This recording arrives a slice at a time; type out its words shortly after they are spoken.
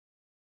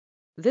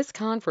This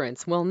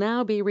conference will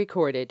now be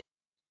recorded.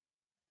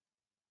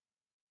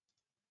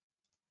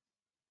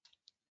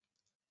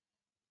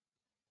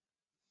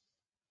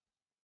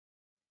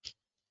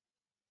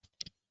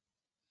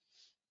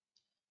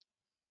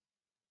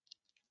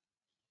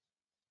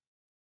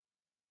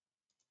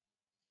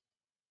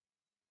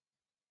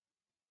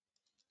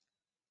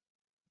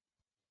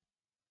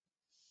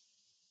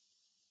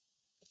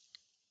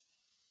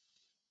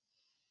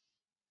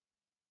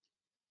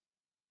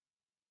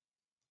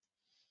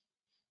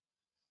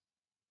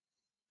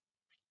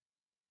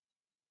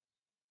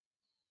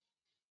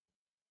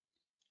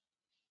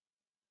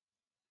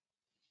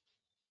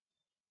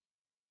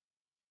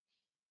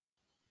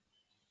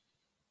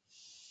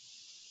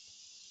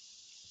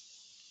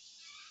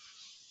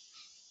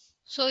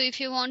 So if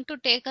you want to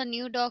take a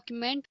new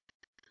document,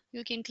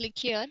 you can click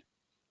here.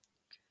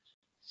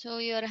 So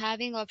you are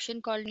having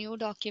option called new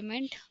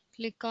document.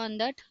 Click on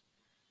that.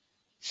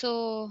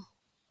 So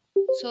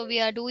we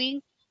are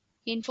doing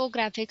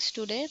infographics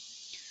today.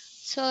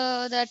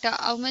 So that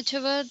how much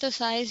ever the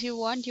size you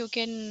want, you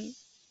can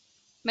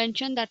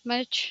mention that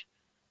much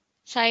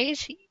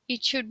size.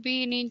 It should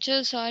be in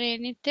inches or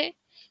anything.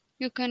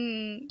 You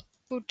can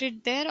put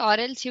it there, or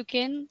else you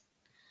can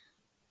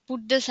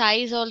put the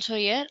size also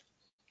here.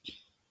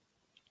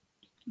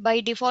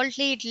 By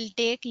defaultly it will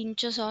take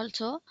inches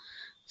also.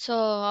 So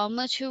how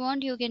much you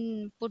want, you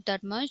can put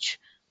that much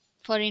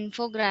for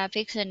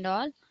infographics and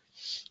all.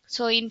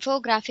 So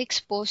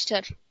infographics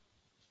poster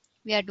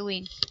we are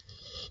doing.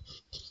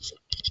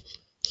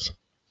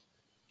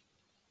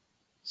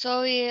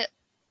 So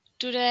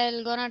today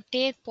I'm gonna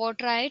take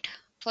portrait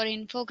for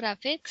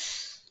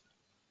infographics,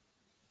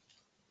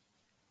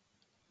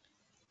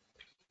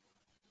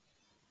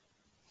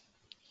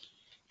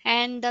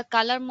 and the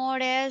color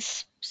mode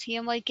is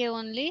CMYK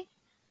only.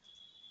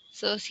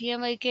 So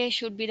CMYK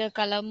should be the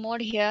color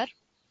mode here,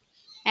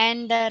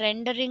 and the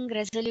rendering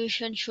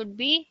resolution should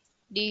be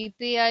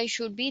DPI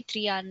should be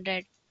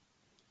 300.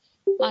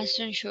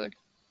 Master should.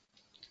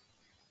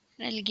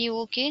 I'll give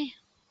OK.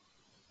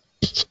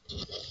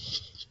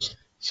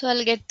 So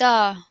I'll get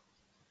the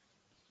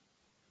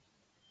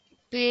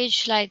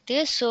page like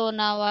this. So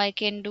now I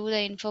can do the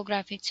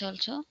infographics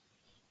also.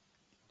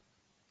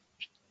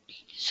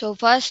 So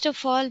first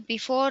of all,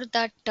 before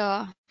that,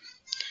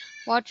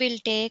 what we'll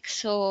take,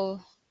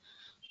 so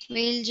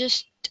we'll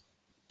just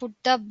put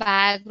the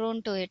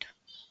background to it.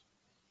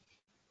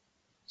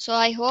 So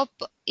I hope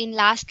in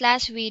last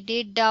class we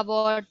did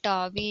about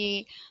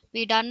we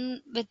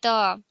done with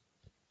the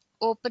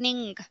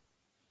opening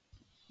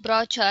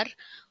brochure,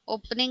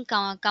 opening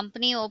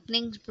company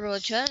opening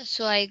brochure.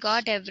 So I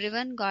got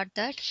everyone got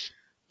that.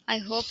 I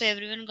hope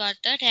everyone got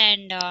that,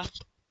 and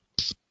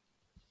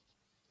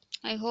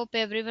I hope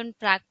everyone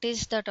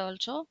practiced that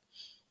also.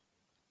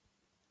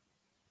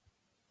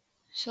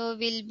 So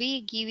we'll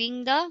be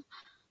giving the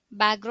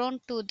background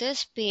to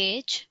this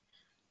page.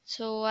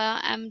 So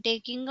I'm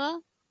taking a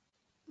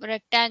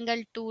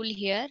rectangle tool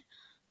here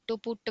to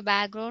put the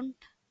background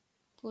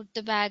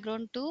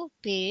to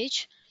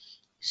page.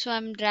 So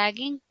I'm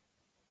dragging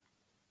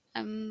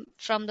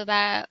from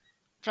the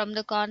from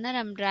the corner,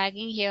 I'm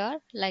dragging here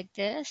like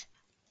this.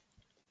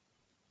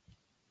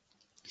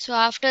 So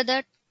after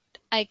that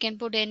I can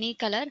put any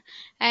color,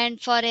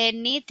 and for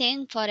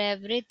anything, for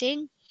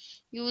everything,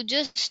 you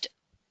just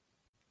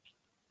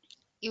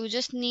you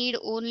just need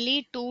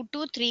only 2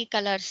 to 3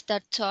 colors,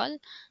 that's all.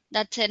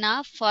 That's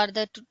enough for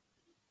the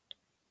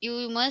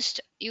you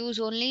must use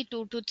only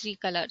 2 to 3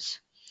 colors.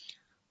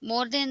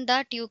 More than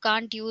that you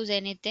can't use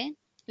anything.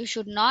 You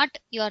should not,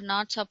 you are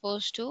not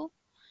supposed to.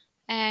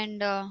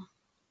 And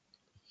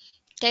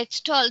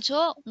text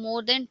also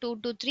more than 2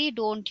 to 3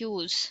 don't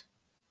use.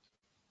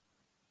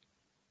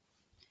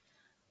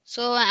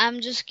 So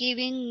I'm just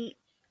giving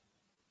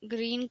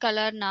green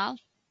color now.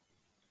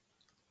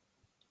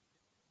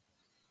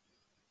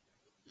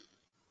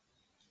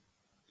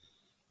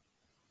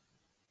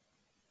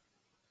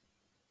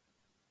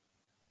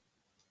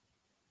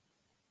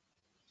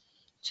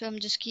 So I'm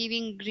just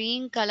giving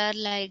green color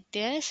like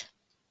this,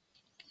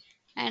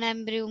 and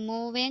I'm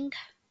removing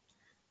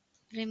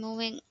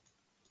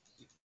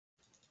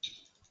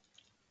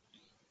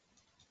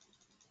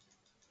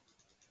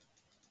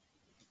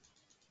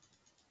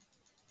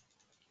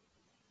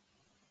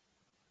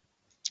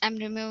I'm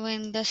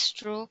removing the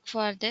stroke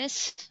for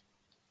this.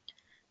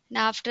 And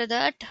after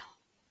that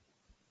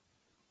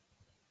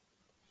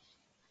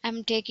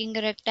I'm taking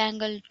a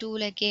rectangle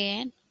tool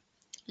again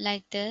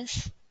like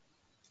this.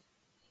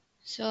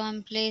 So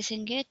I'm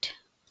placing it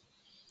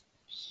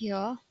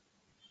here.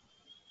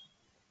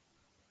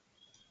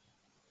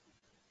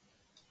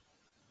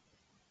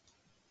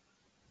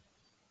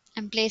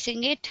 I'm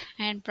placing it,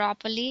 and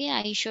properly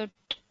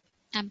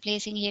I'm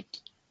placing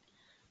it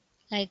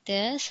like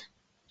this.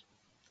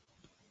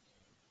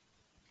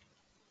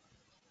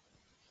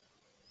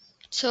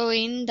 So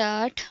in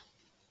that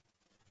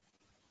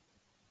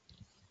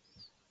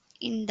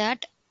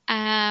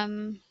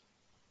I'm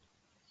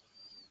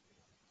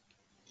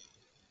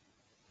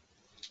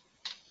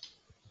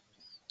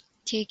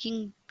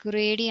taking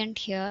gradient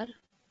here.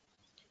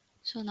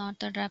 So not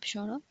the drop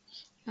shadow.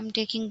 I'm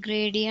taking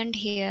gradient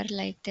here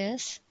like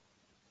this.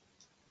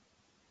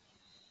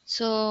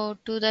 So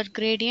to that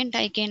gradient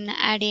I can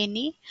add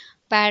any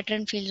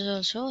pattern fields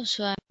also.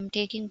 So I'm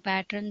taking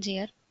patterns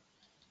here.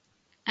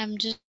 I'm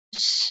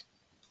just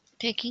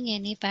taking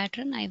any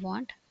pattern I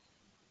want.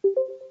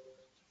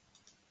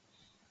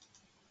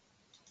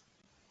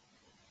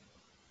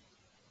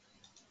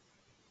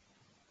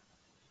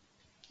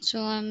 So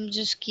I'm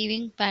just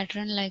giving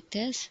pattern like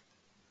this.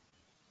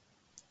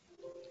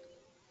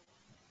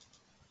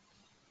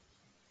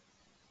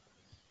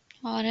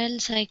 Or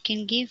else I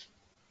can give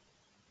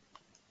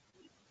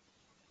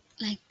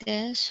like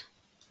this.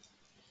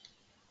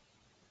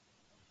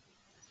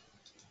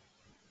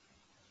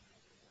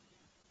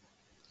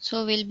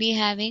 So we'll be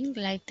having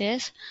like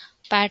this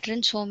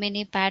pattern, so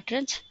many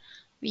patterns.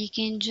 We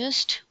can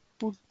just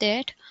put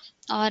that,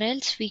 or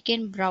else we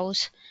can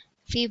browse.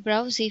 If we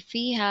browse, if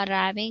we are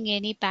having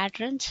any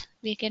patterns,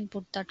 we can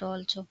put that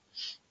also.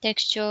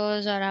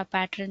 Textures or our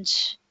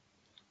patterns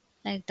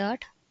like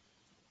that.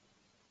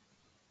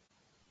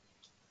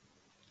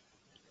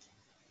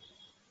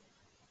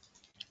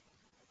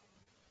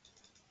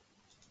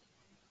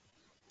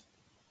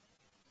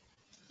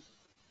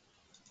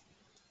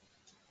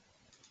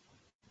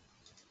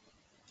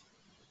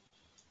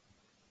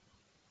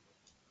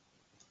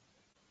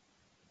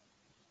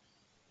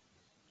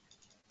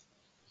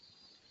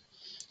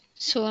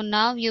 So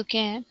now you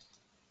can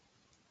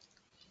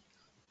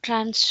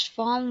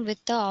transform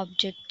with the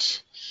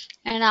objects,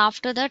 and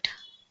after that,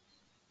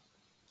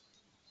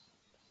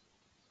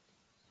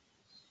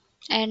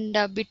 and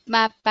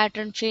bitmap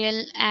pattern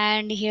fill,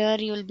 and here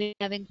you will be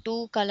having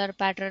two color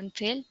pattern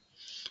fill.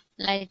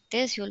 Like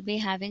this you'll be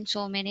having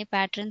so many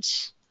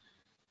patterns,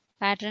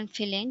 pattern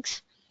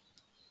fillings.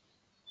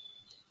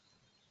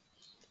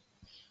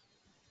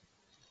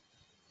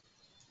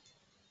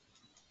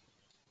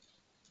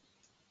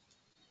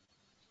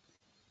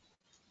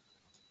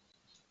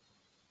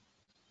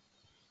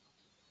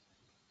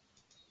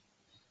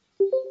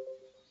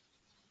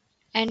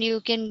 And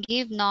you can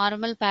give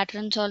normal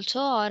patterns also,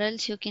 or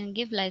else you can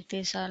give like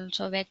this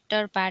also,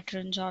 vector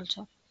patterns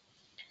also.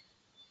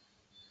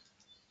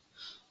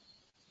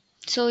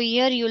 So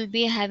here you'll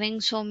be having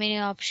so many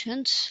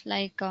options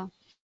like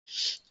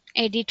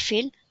edit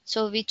fill.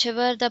 So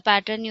whichever the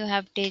pattern you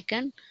have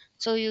taken,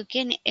 so you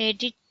can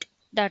edit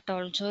that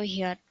also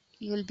here.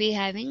 You'll be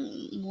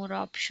having more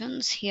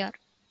options here.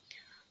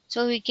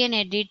 So we can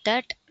edit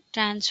that,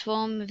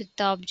 transform with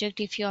the object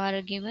if you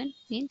are given,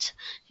 means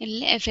it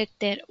will affect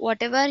there.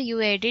 Whatever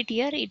you edit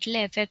here, it will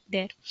affect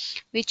there.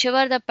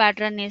 Whichever the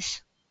pattern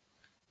is.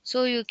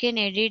 So you can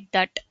edit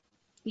that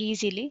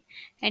easily,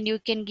 and you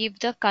can give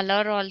the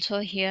color also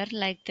here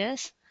like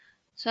this.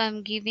 So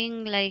I'm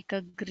giving like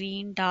a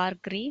green,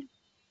 dark green,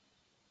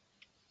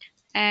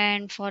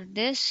 and for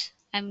this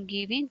I'm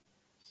giving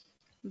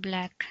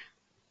black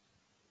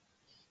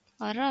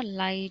or a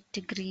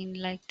light green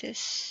like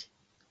this.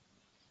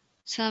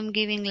 So I'm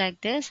giving like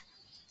this.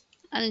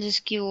 I'll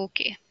just give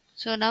OK.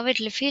 So now it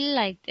will feel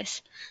like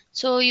this.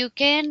 So you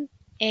can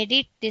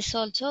edit this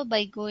also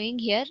by going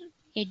here,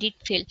 edit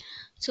fill.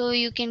 So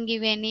you can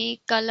give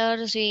any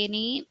colors,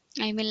 any,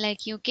 I mean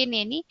like you can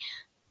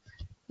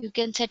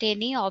set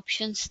any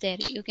options there.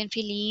 You can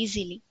fill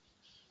easily.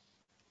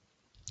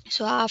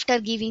 So after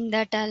giving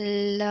that,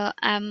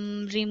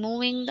 I'm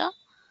removing the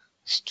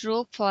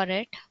stroke for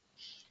it.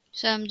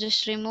 So I'm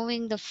just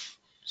removing the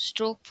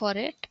stroke for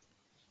it.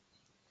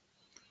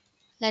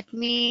 Let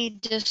me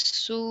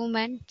just zoom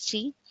and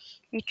see.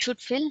 It should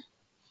fill.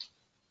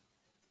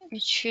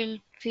 It should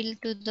fill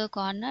to the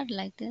corner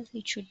like this.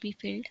 It should be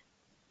filled.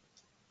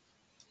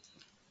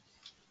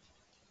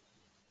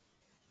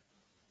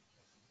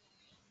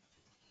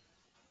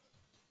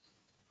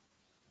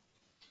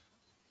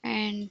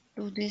 And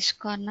to this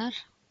corner.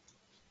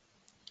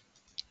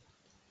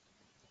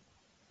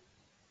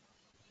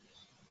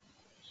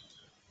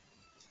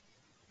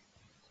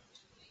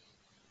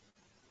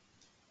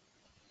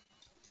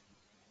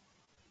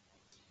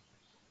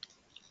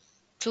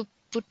 To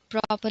put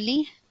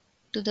properly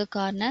to the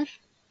corner.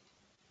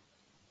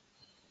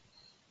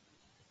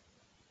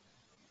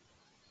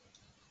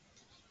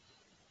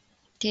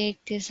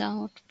 Take this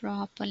out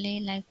properly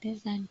like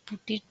this and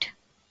put it.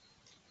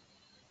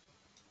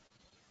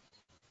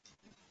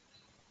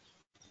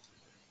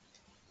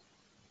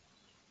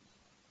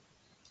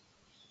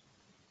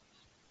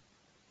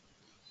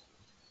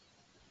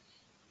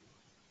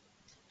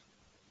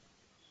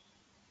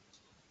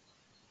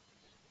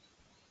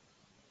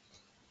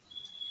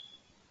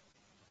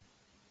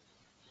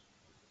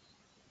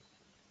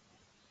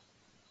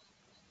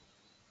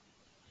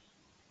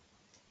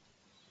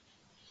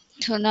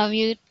 So now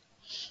you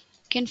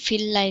can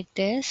fill like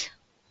this.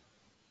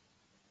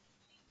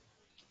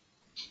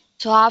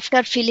 So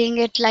after filling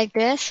it like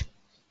this,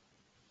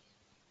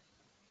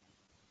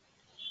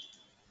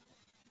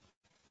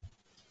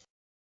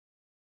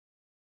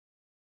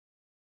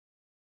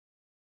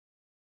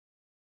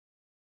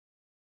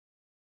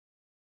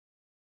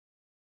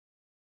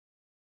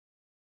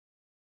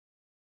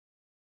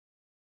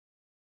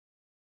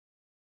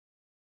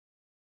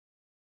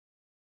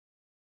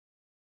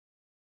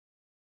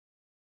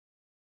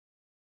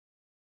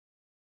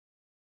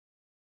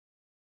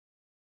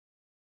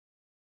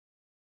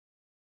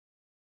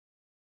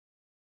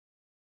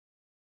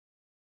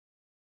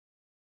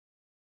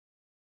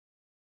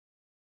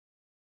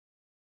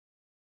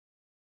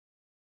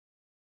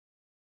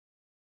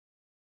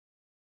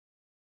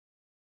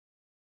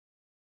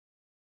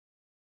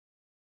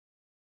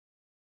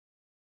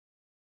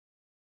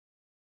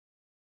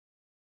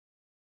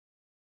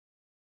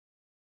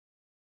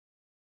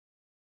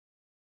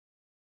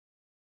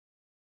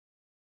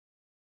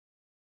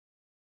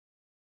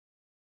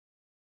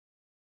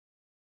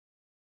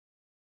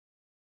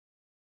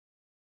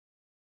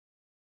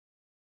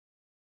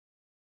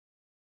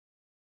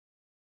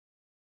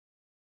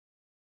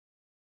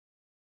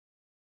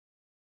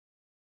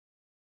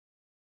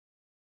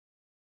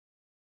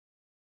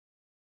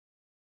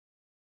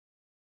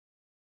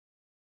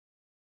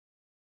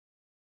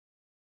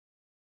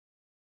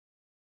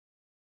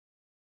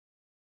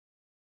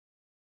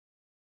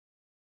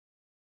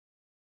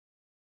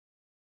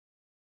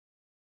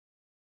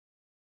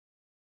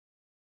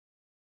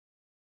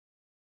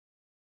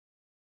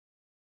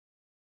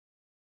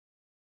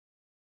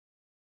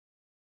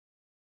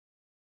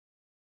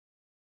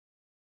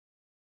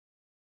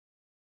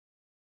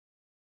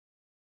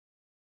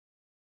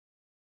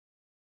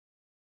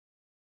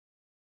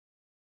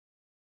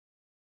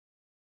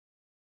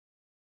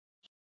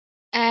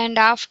 And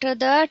after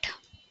that,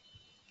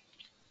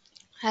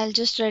 I'll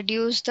just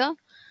reduce the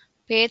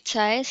page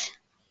size,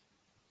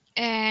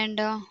 and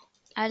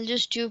I'll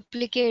just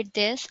duplicate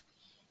this.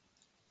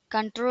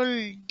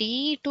 Control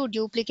D to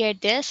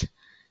duplicate this.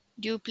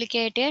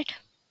 Duplicate it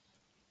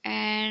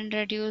and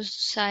reduce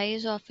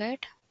size of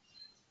it.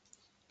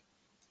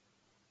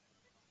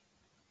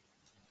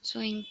 So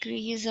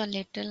increase a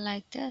little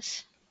like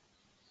this.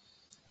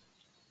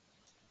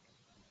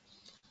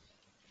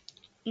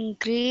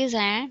 Increase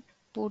and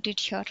put it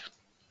here.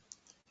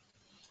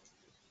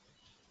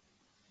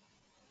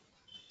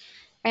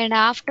 And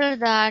after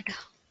that,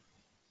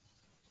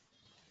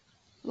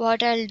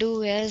 what I'll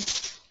do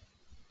is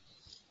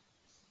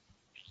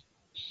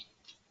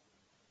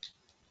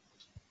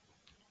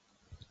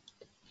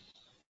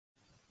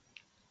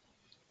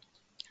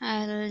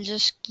I'll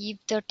just keep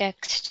the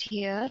text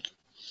here.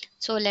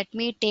 So let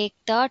me take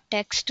the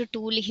text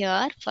tool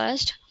here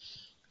first.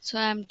 So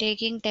I'm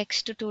taking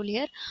text tool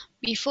here.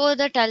 Before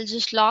that, I'll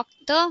just lock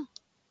the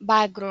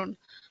background.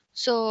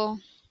 So,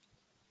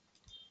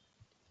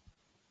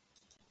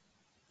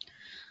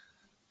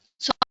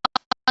 so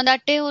on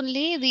that day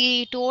only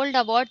we told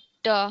about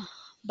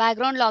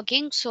background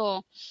locking.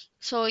 So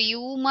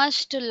you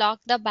must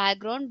lock the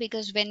background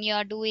because when you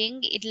are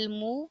doing, it'll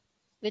move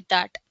with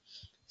that.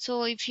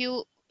 So if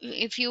you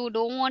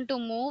don't want to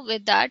move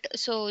with that,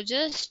 so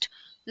just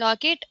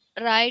lock it.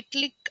 Right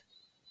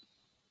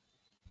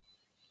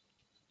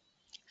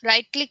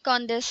click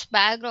on this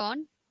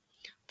background.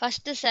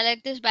 First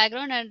select this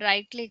background and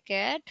right click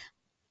it.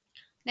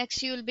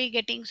 Next you will be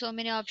getting so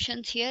many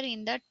options here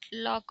in that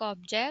lock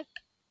object.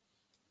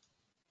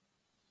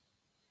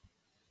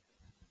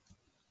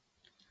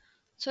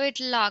 So it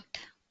locked.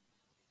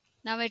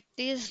 Now it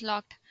is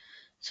locked.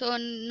 So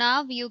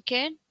now you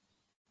can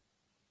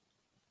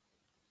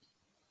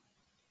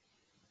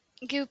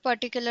give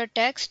particular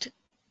text.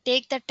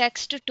 Take the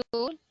text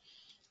tool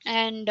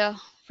and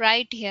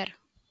write here.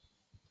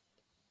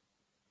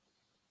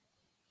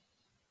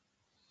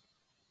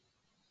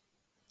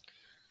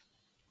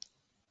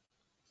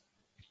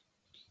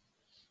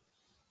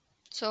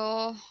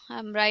 So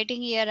I'm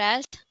writing here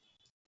as,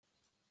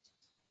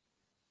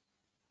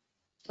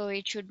 so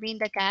it should be in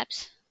the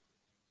caps.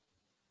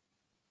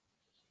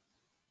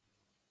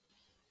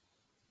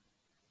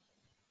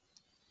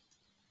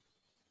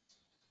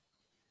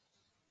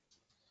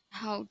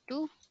 How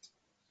to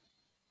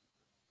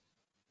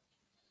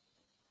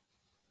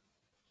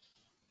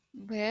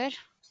wear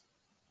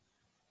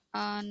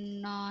a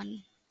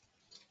non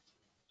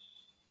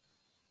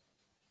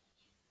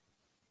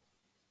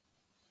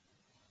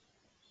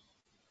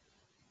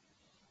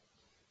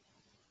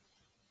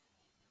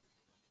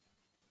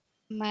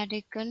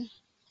medical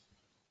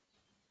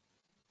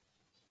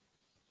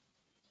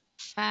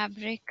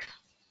fabric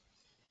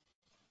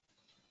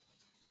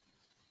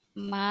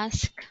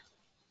mask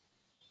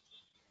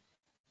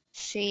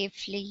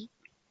safely.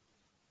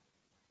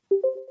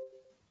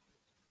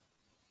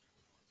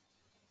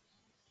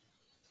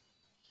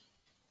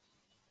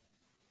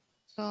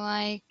 So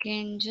I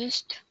can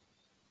just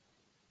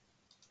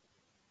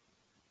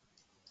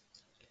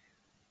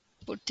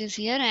put this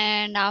here,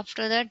 and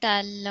after that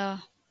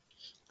I'll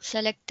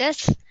select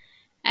this.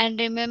 And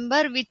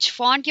remember which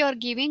font you're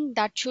giving,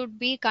 that should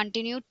be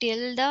continued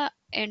till the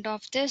end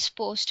of this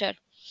poster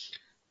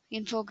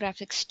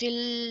infographics,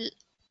 till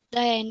the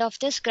end of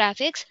this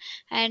graphics.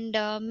 And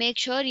make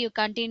sure you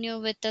continue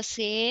with the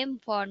same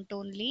font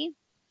only.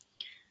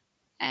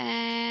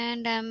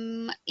 And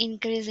I'm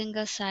increasing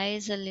the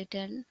size a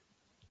little.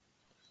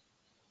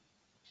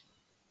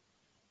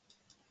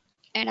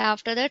 And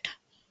after that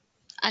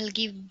I'll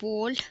give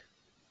bold,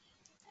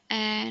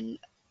 and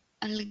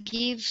I'll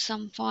give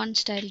some font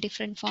style,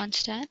 different font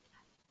style.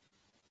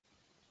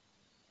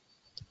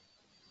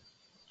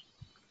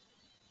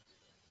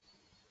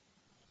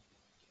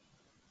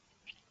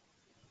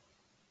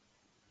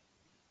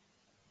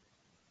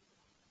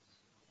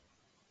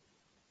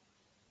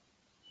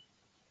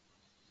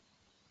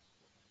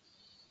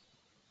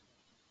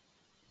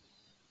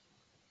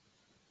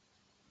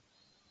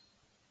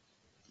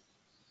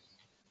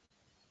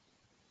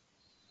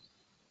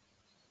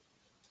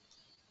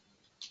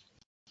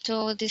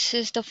 So this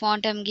is the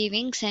font I'm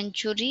giving,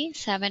 Century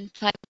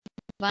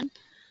 751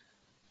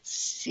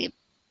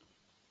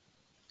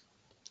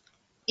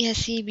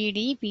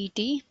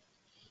 SCBD.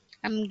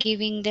 I'm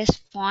giving this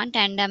font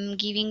and I'm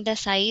giving the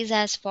size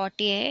as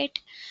 48,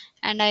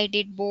 and I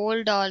did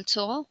bold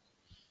also.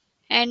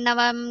 And now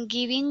I'm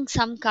giving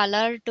some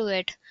color to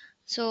it.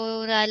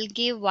 So I'll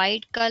give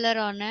white color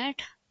on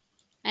it,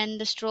 and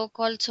the stroke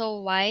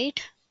also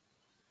white.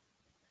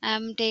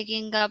 I'm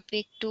taking a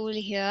pick tool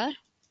here,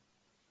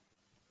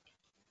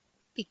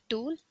 pick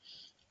tool,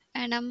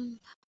 and I'm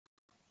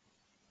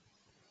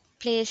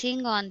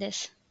placing on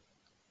this.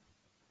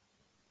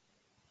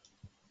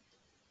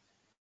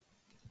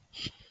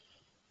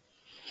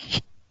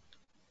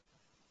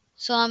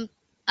 So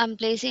I'm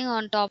placing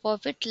on top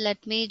of it.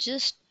 Let me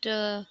just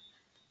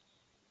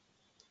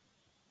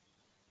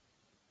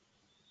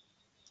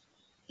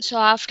So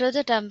after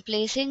that I'm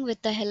placing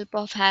with the help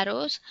of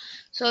arrows.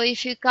 So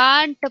if you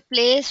can't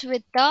place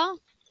with the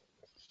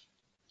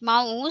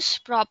mouse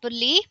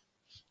properly,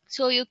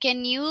 so you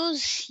can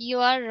use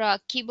your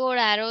keyboard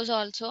arrows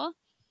also.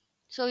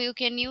 So you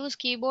can use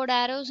keyboard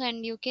arrows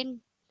and you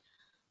can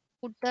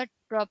put that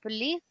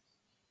properly.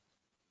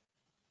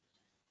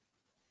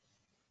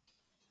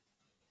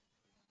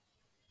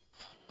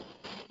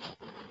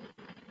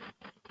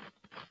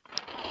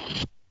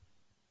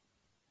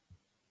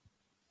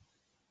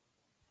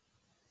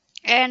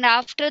 And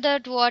after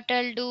that what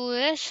I'll do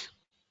is,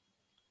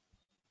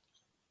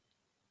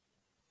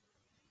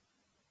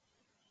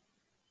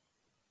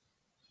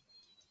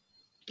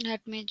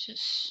 let me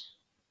just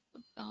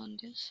put down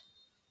this.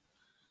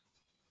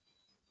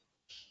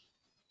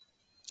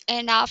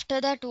 And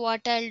after that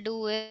what I'll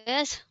do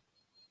is,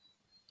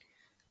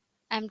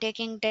 I'm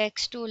taking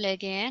text tool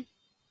again,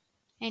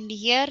 and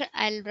here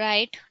I'll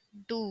write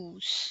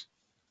do's.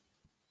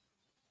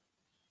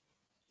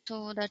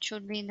 So that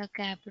should be in the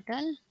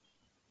capital,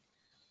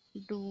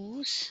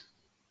 do's.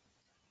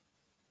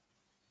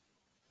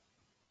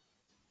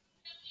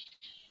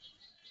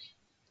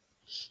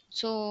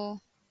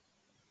 So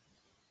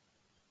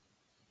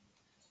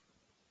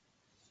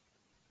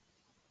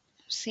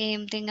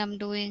same thing I'm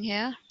doing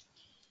here,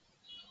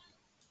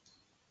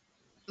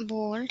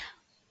 bold,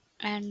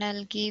 and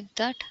I'll give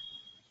that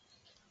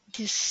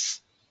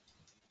this,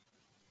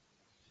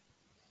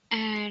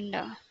 and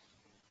I'll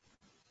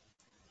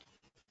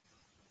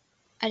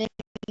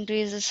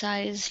increase the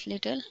size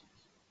little,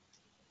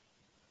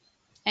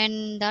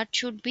 and that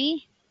should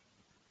be,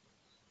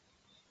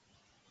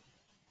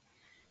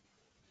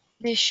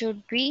 this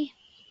should be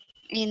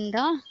in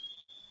the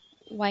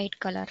white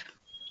color,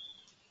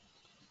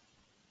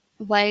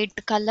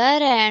 white color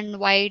and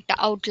white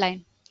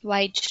outline,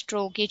 white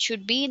stroke. It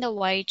should be in the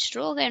white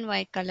stroke and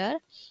white color.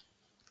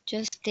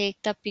 Just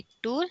take the pick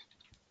tool,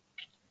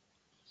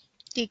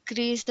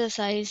 decrease the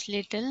size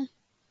little,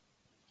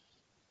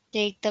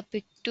 take the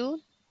pick tool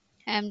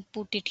and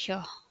put it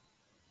here.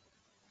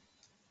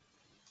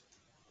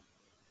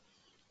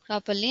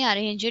 Properly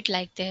arrange it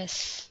like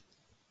this.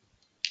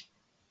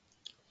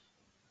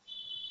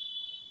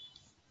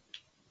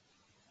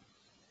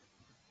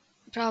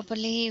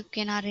 Properly you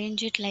can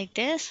arrange it like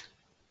this.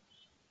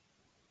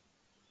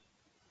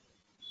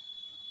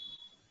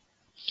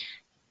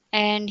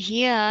 And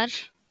here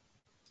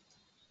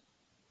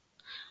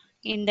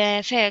in the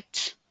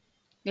effects,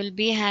 you'll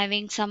be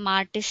having some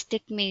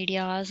artistic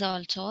medias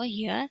also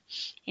here.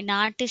 In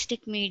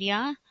artistic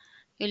media,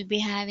 you'll be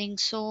having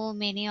so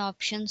many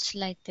options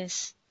like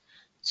this.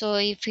 So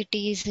if it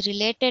is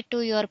related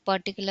to your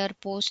particular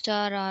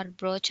poster or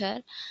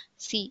brochure,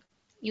 see,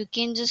 you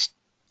can just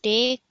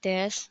take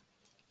this,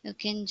 you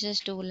can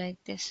just do like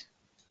this.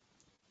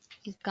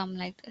 It come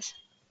like this.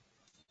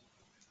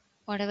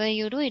 Whatever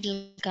you do, it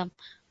will come.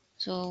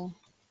 So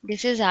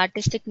this is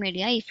artistic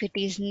media. If it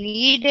is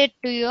needed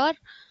to your,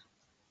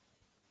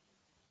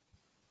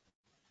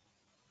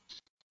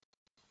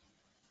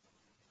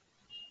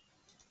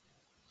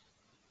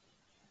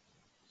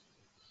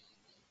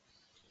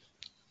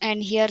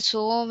 and here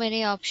so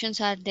many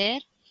options are there.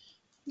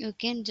 You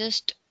can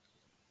just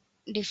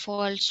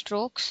default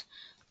strokes.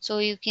 So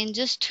you can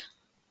just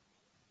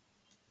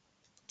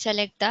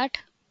select that.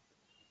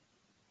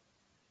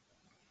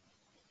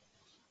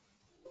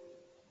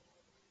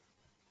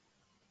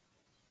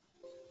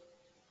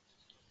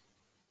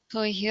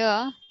 So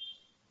here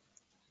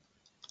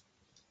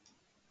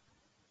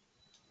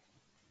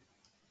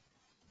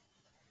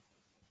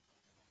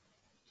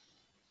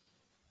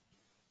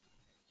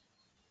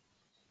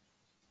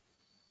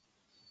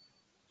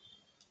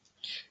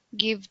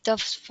give the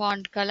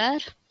font color,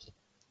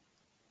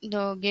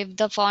 give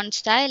the font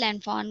style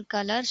and font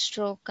color,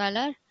 stroke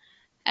color,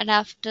 and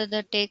after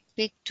the take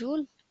pick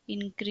tool,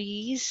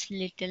 increase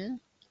little,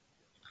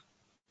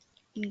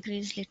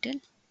 increase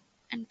little,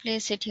 and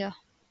place it here.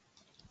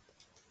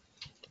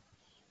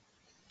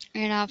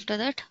 And after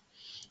that,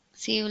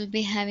 see, you will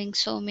be having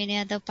so many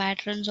other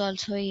patterns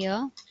also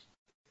here.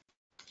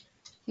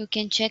 You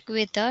can check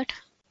with that.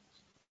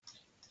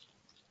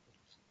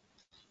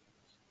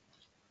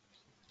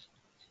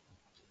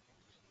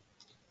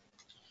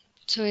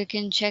 So you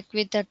can check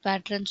with that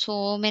pattern.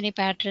 So many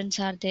patterns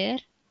are there.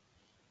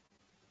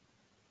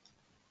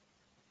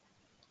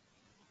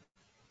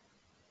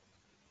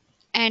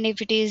 And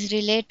if it is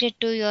related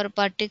to your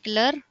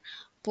particular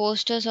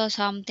posters or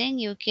something,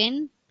 you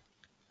can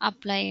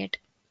apply it.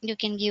 You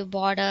can give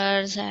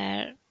borders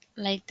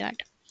like that.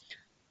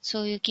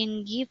 So you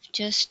can give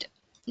just,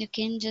 you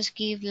can just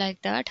give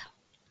like that.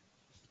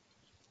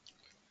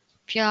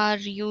 If you are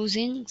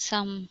using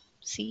some,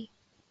 see,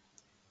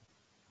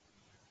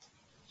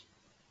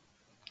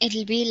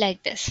 it'll be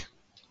like this.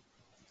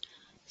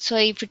 So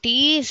if it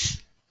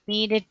is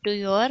needed to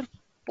your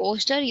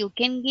poster, you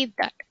can give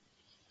that.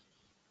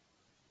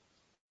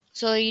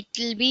 So it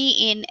will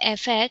be in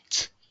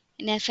effect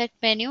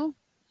menu,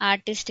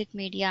 artistic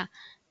media.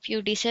 If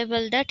you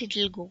disable that, it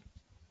will go.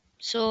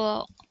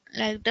 So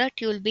like that,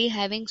 you will be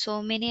having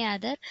so many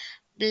other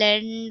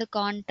blend,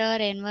 contour,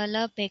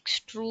 envelope,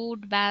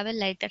 extrude, bevel,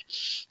 like that.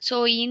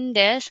 So in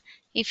this,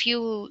 if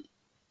you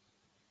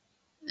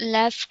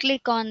left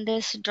click on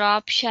this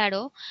drop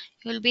shadow,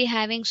 you'll be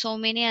having so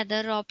many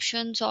other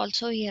options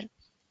also here.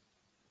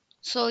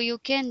 So you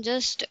can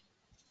just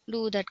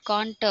do that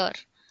contour.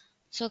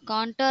 So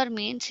contour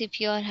means if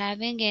you are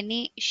having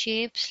any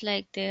shapes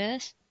like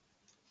this,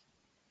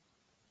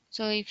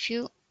 so if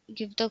you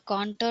give the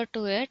contour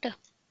to it,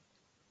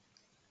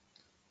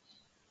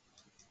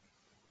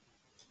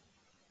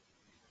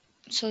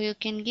 so you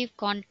can give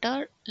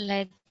contour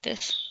like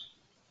this.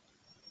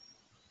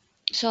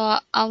 So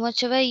how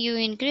much ever you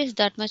increase,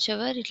 that much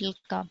ever it will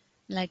come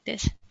like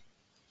this.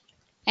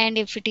 And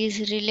if it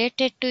is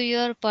related to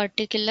your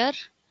particular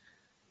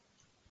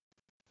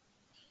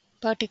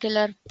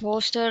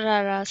poster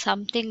or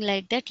something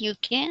like that, you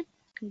can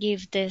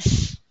give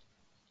this.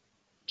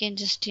 You can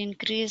just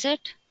increase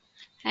it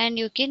and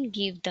you can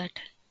give that.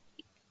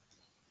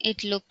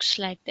 It looks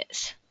like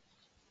this.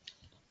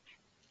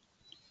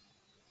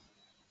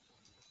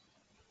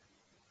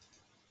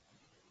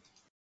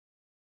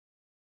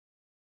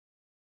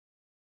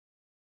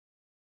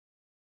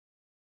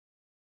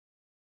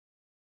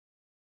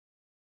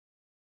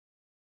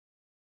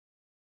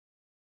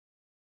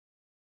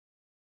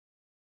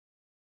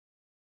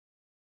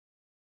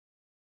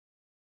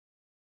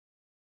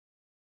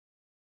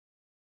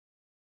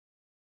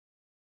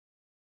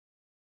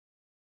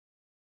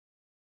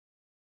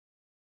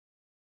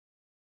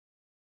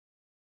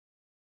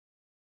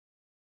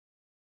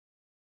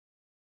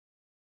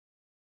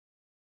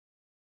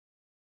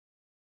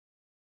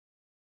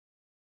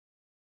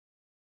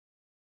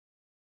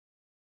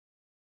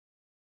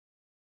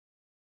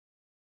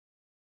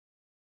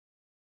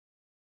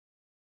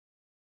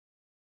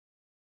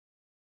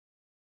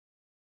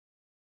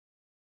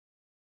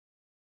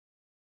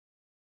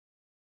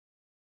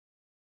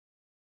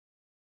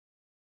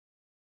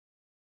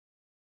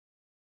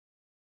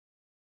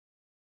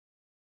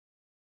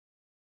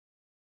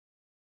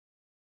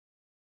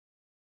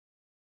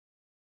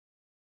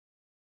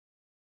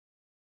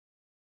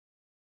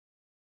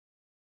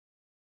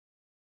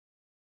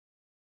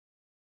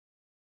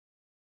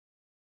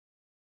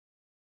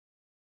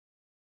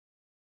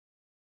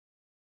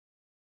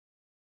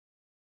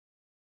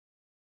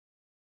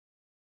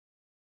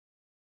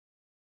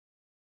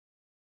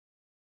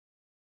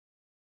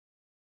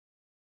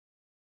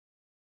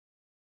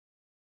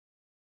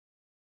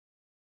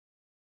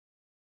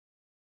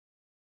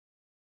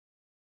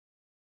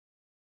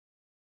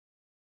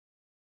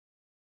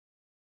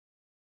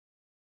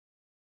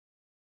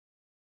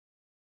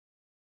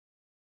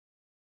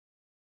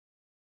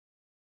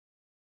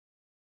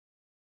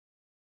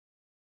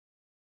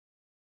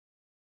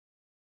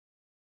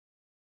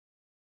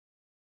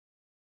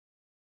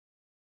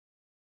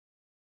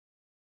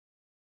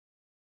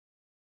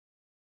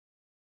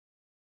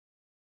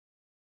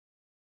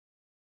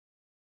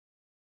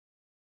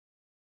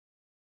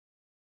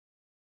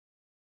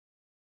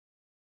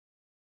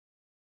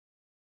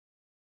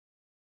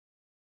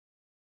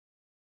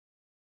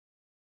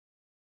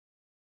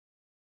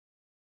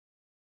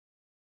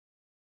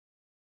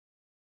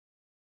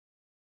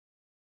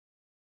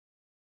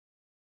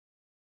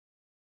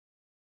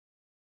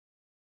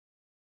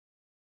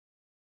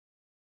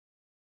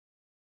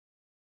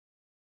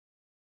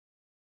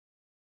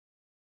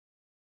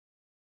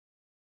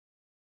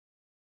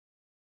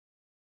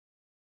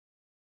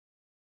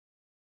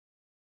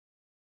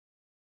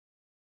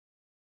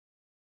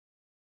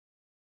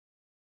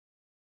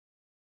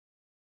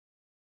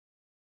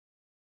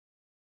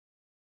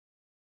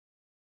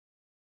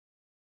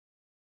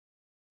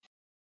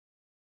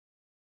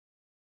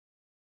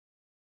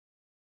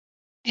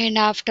 And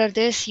after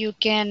this, you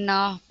can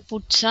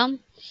put some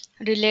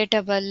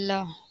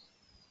relatable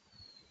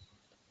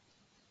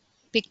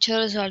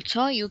pictures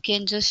also. You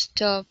can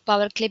just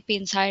power clip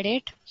inside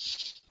it.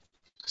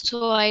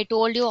 So I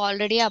told you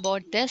already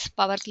about this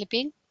power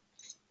clipping.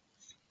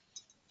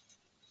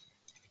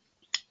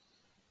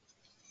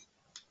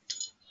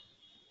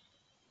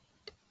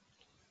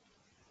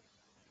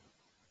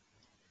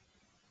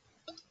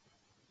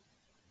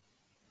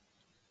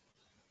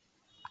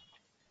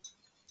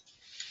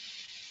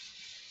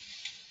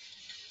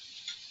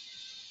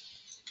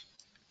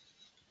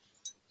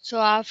 So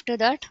after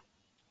that,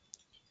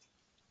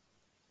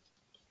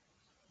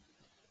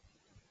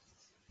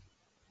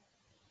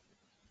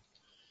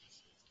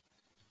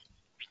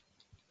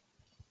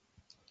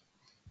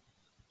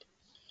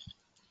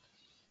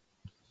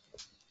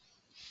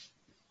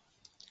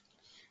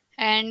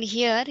 and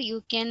here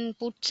you can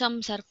put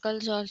some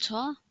circles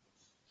also,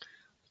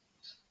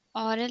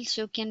 or else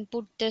you can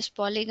put this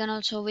polygon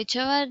also,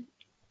 whichever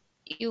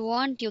you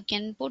want you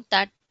can put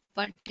that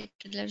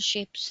particular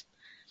shapes.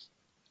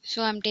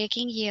 So I'm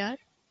taking here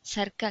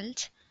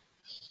circles.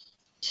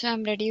 So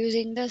I'm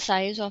reducing the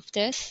size of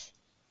this.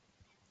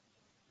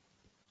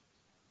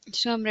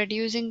 So I'm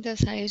reducing the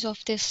size of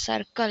this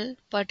circle,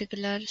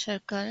 particular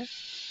circle.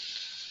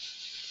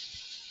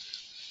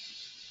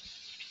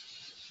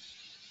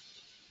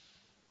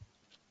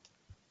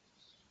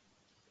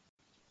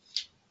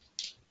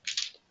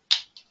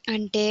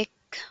 and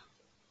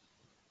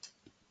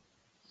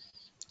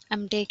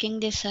I'm taking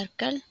this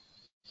circle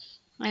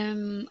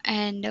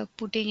and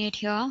putting it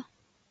here.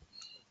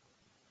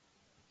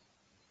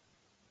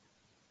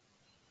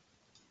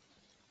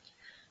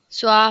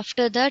 So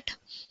after that,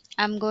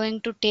 I'm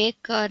going to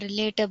take a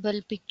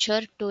relatable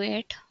picture to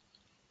it.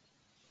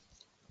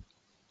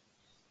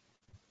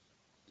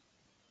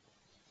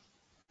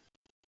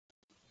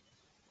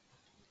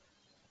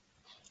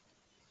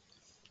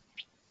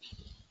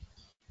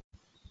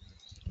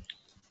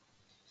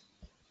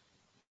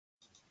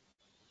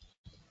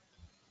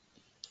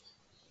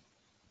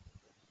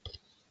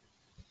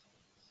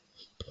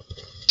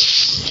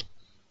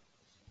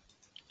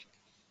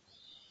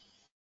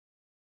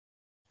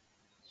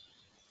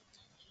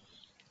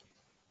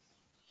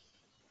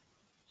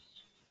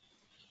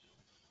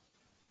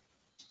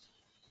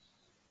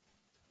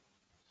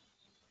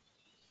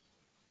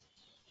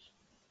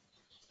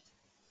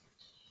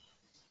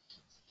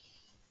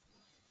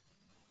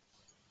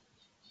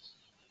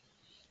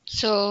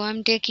 So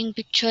I'm taking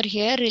picture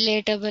here,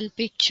 relatable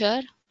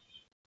picture.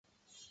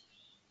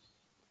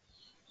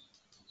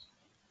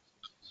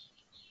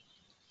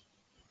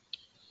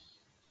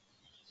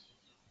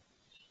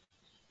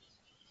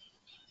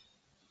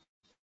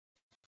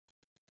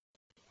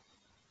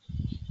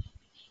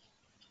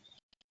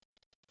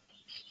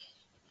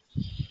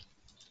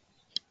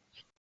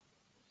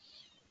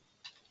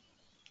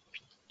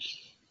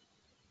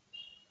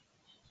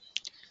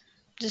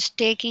 Just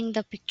taking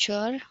the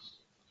picture.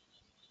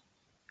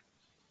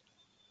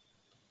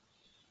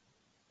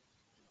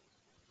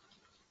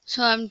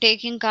 So I'm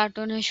taking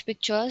cartoonish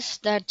pictures.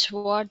 That's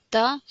what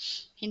the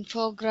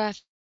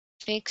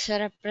infographics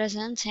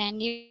represents, and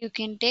you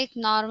can take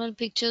normal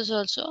pictures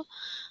also.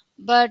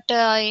 But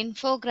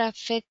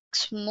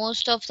infographics,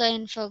 most of the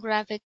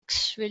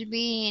infographics will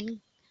be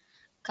in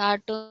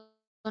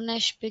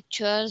cartoonish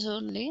pictures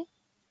only.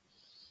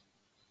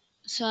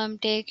 So I'm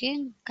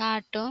taking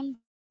cartoonish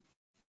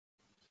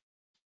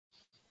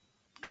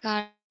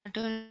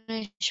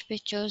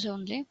pictures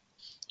only,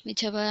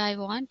 whichever I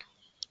want.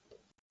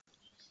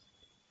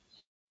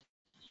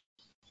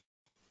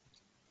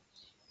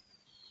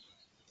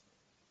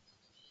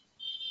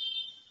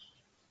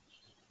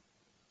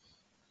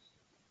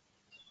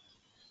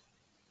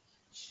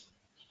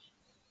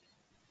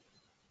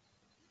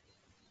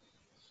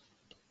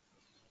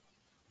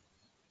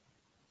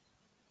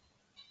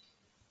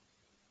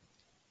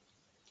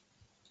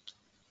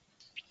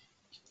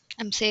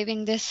 I'm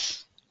saving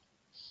this.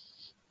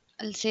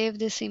 I'll save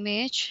this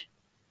image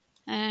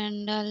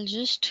and I'll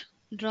just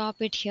drop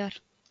it here.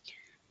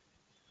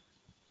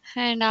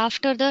 And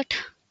after that,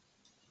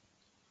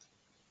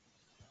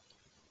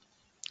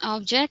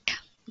 object,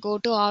 go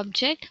to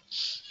object.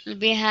 We'll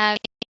be having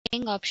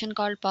option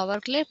called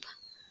power clip.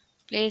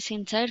 Place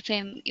inside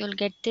frame. You'll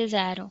get this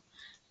arrow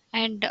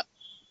and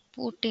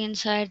put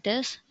inside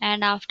this.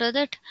 And after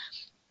that,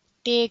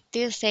 take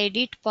this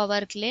edit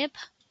power clip.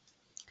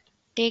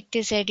 Take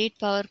this edit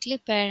power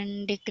clip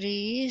and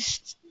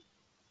decrease.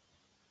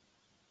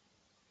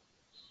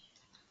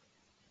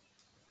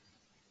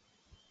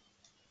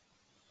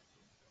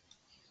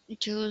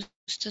 Choose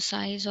the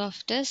size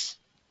of this.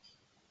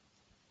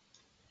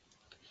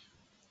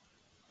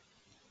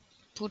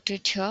 Put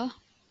it here.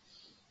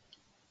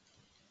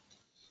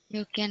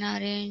 You can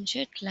arrange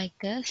it like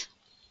this.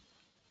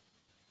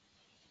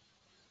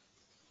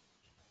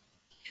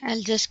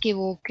 I'll just give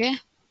OK.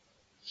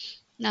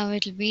 Now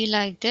it'll be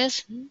like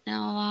this.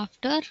 Now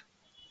after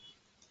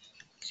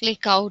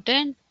click out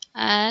and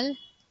I'll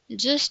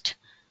just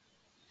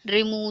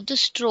remove the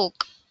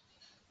stroke.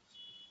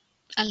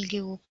 I'll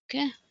give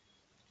OK.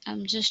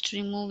 I'm just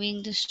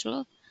removing the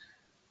stroke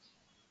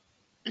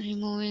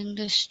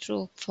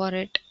for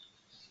it.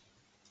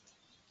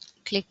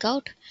 Click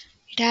out.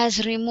 It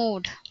has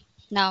removed.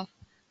 Now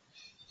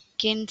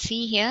can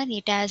see here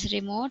it has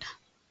removed.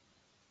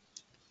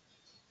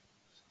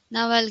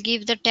 Now I'll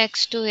give the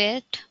text to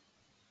it.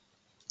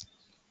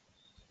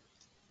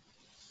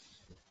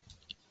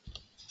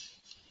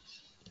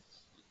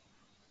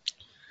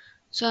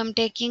 So I'm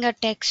taking a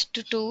text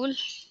tool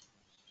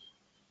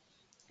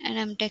and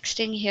I'm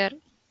texting here.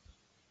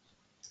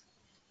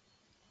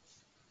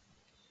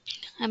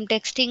 I'm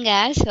texting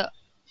as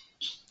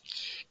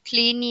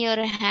clean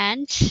your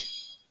hands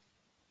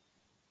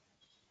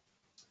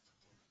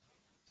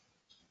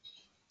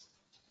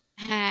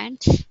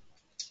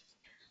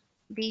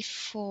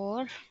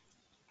before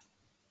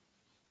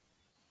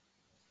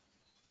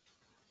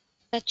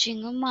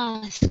touching a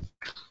mask.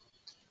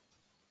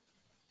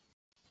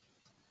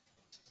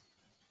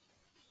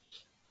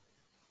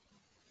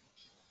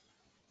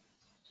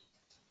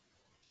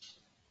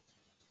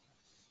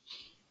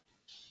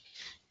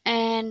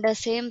 And the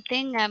same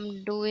thing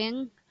I'm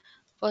doing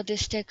for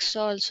this text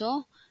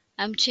also.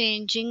 I'm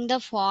changing the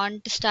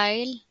font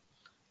style.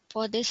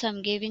 For this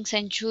I'm giving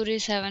Century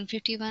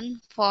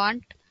 751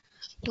 font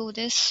to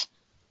this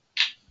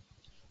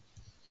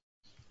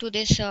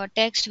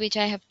text which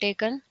I have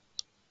taken.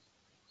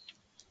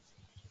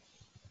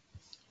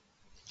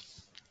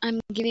 I'm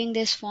giving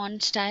this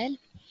font style,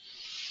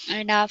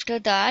 and after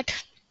that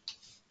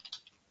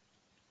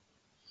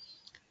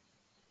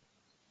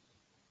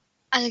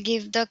I'll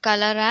give the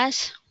color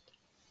as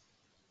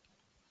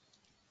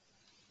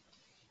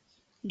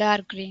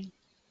dark green.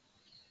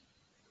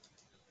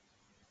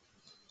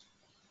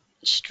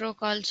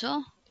 Stroke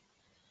also.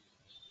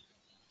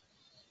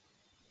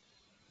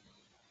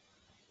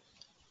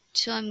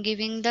 So I'm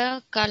giving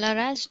the color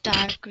as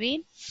dark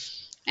green,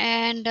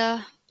 and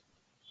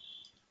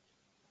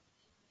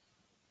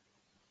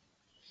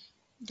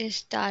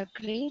this dark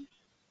green,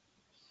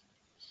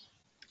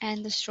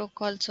 and the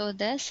stroke also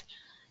this.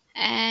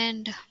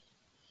 And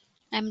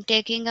I'm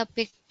taking a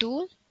pick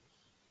tool,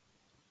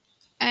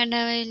 and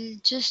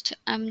I'm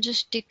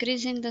just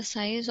decreasing the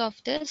size of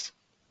this.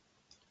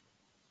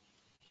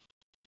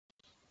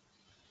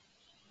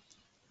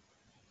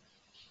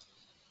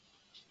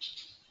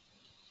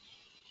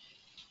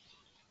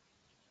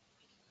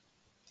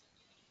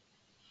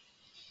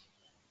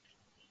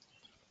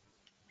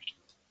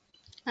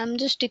 I'm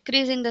just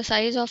decreasing the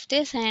size of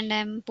this, and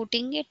I'm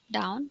putting it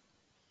down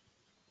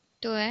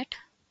to it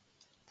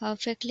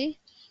perfectly.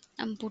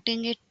 I'm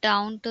putting it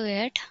down to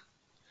it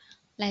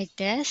like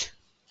this.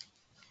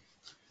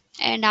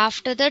 And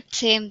after that,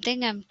 same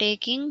thing, I'm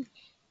taking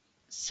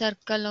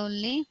circle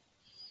only,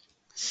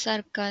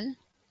 circle,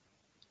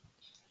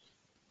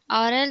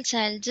 or else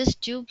I'll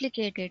just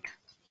duplicate it.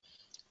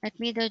 Let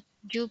me the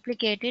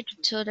duplicate it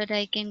so that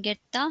I can get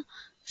the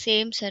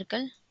same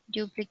circle.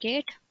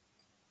 Duplicate.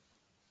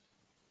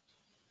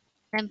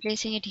 I'm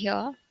placing it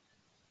here.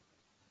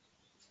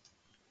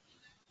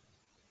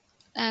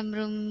 I'm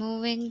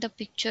removing the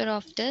picture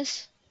of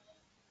this.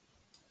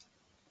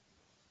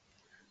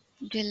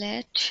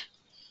 Delete.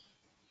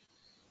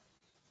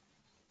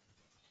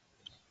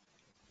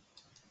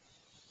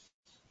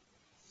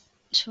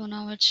 So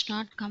now it's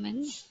not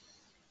coming.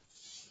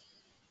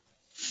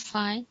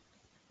 Fine.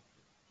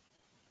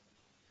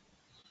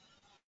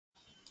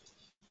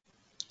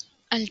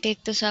 I'll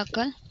take the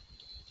circle,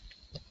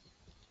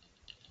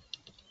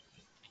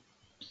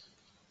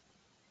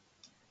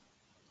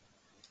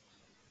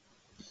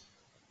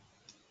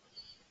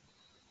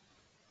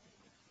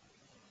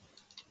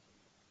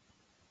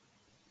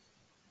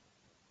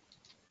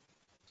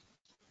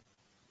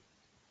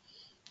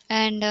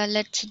 and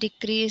let's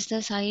decrease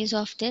the size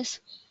of this.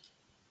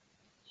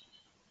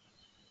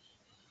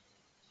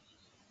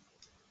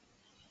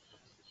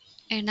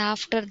 And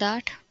after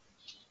that,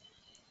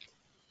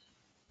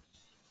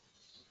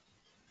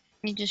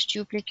 let me just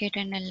duplicate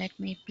and then let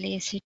me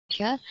place it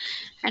here.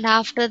 And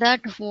after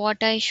that,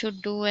 what I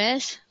should do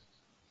is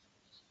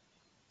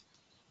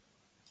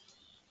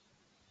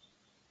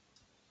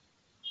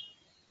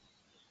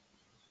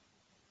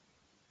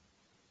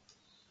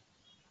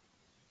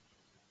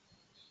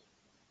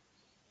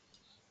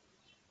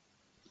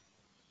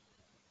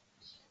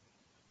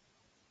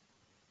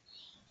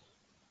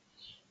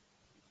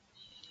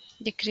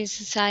decrease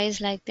the size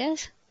like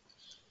this.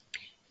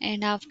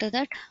 And after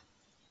that,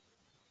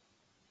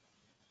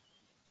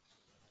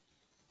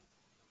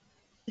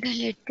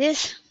 delete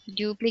this,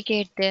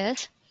 duplicate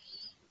this,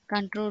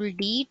 Control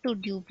D to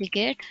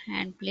duplicate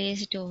and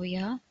place it over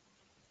here.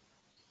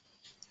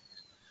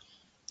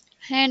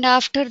 And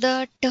after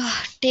that,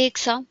 take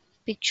some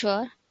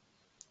picture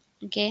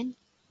again.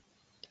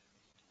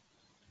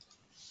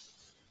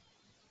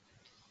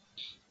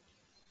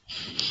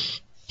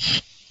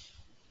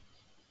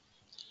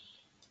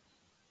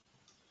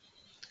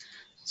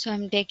 So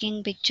I'm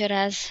taking picture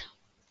as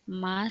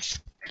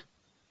mask.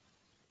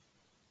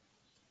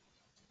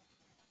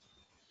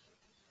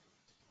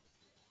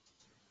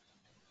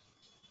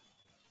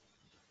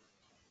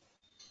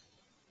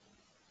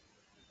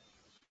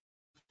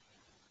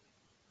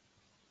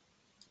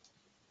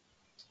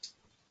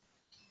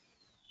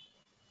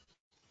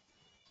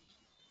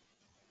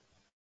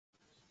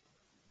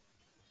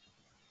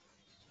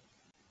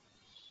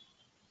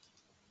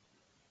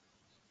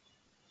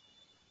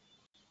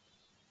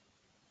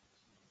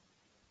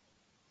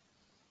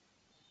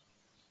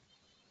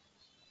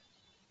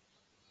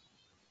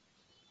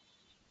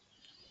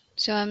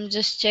 So I'm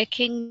just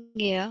checking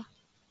here.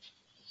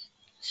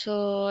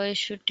 So I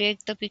should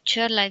take the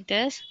picture like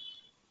this.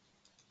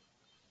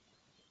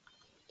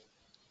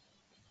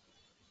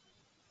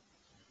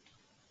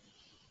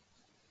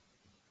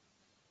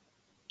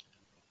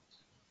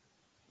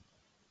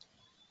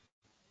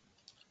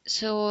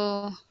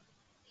 So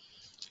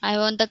I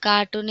want the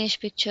cartoonish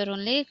picture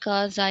only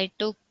because I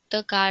took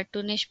the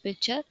cartoonish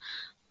picture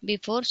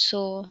before.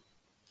 So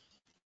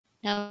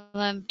now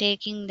I'm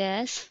taking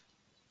this.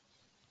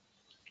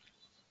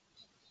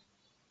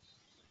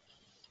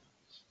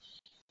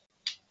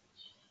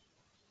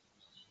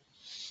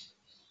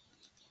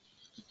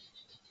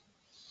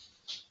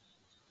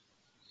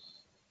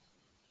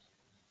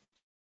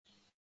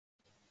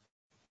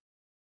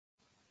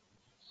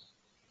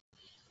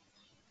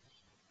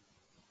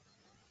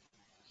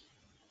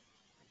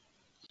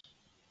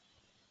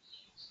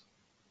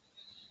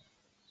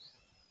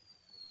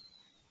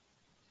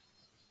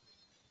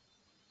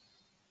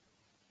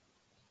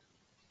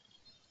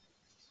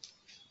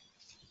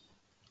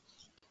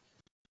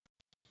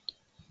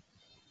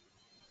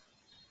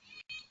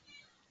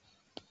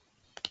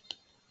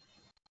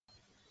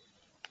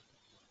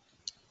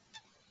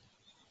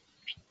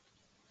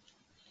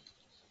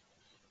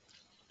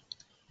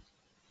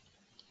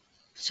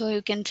 So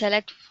you can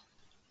select.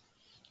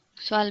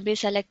 So I'll be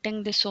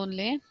selecting this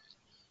only.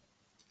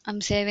 I'm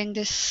saving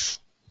this,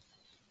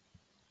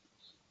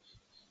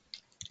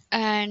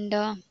 and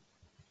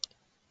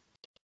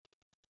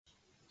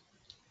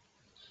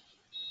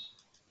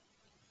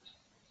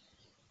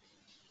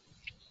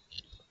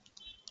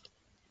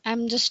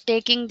I'm just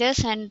taking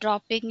this and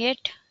dropping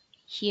it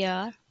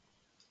here.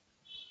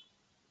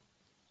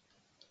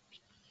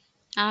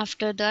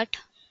 After that,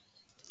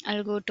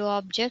 I'll go to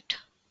object,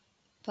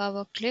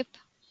 power clip.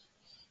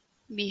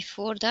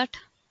 Before that,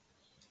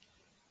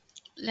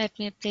 let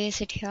me place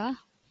it here.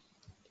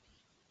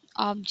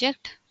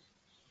 Object,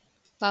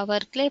 power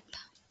clip,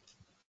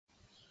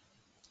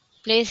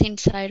 place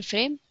inside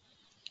frame.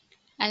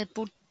 I'll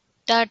put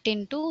that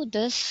into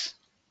this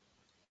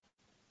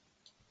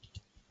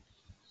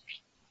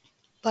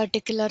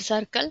particular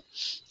circle.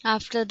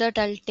 After that,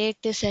 I'll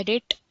take this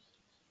edit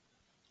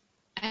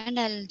and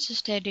I'll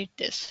just edit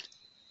this.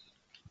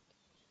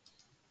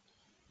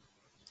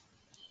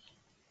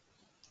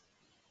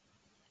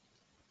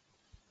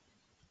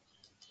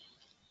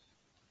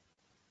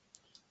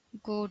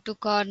 Go to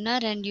corner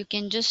and you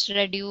can just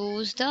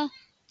reduce the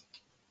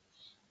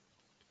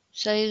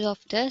size of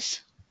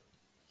this.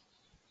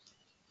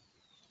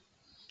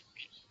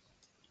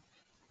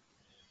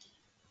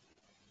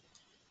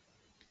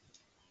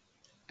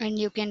 And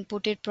you can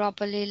put it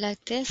properly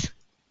like this.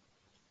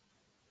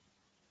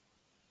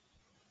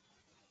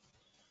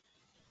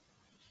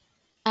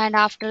 And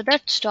after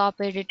that, stop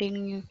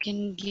editing. You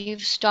can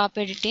give stop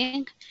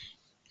editing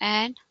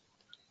and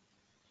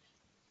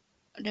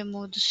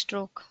remove the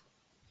stroke.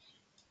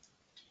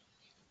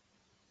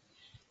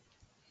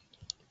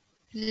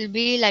 It will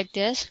be like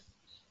this.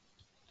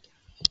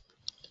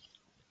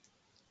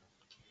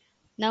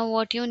 Now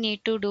what you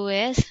need to do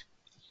is,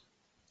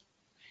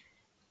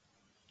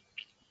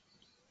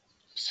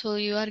 so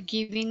you are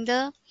giving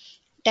the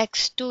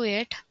text to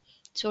it.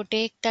 So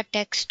take the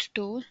text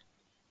tool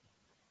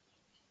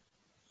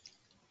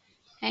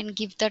and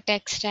give the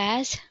text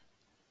as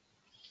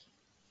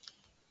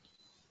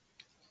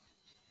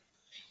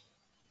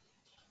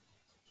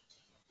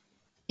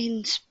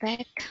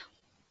inspect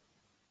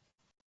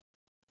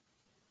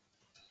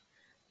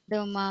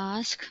the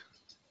mask.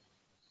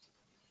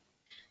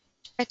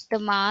 Inspect the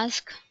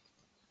mask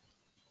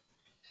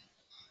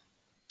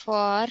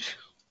for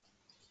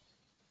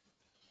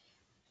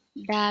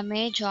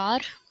damage or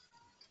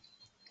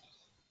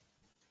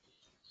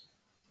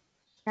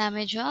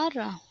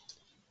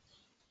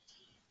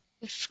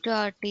if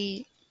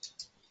dirty.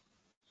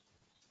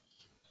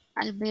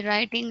 I'll be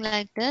writing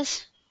like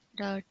this,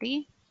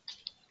 dirty.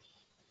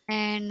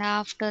 And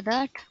after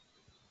that,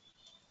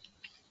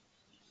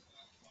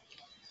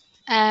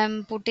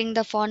 I'm putting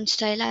the font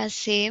style as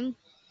same,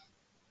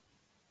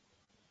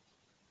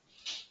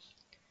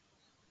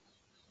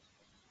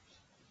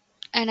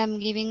 and I'm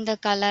giving the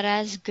color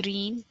as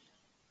green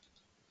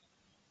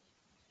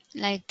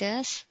like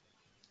this,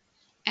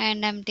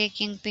 and I'm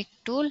taking pick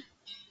tool.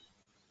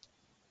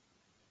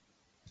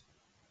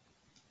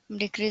 I'm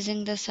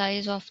decreasing the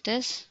size of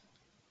this.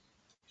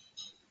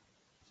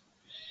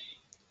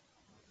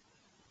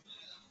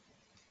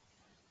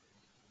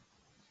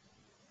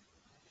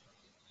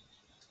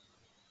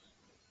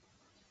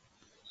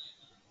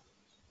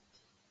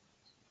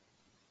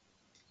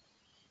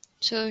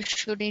 So it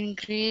should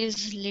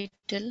increase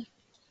little.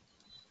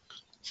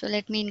 So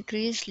let me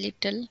increase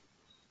little.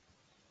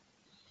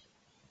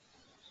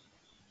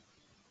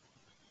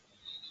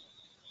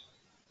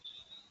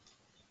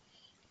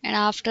 And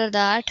after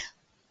that,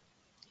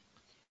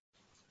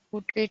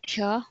 put it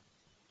here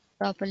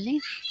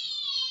properly.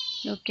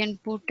 You can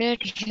put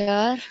it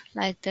here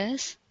like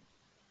this.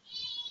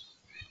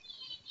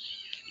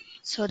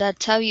 So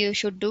that's how you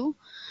should do,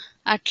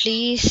 at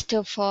least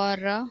for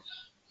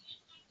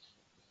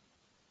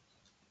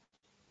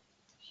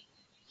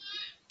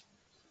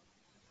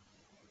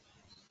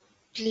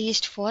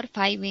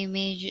 5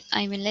 images.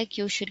 I mean, like,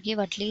 you should give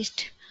at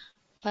least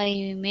 5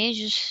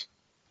 images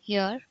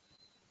here.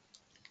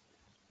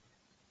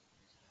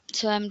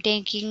 So I'm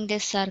taking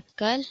this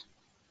circle,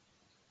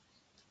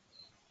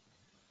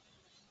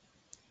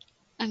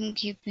 I'm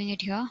keeping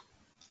it here.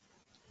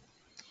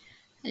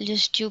 I'll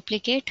just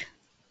duplicate.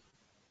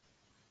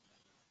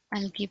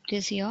 I'll keep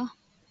this here.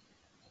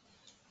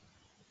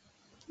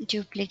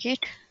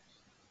 Duplicate.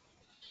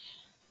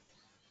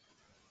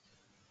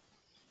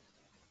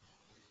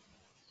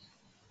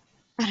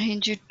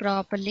 Arrange it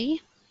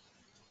properly.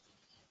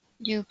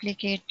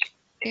 Duplicate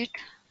it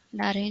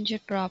and arrange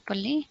it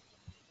properly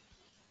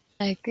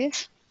like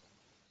this.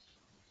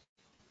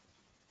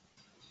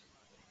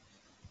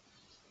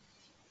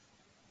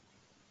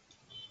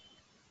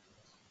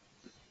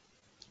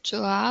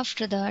 So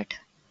after that,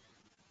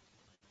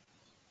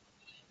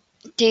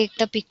 take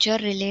the picture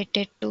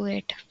related to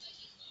it.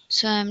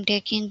 So I'm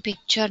taking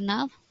picture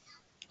now.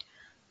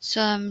 So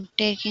I'm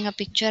taking a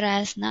picture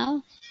as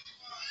now.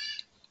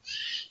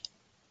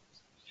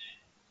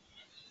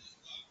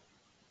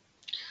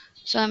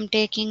 So I'm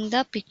taking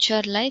the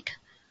picture like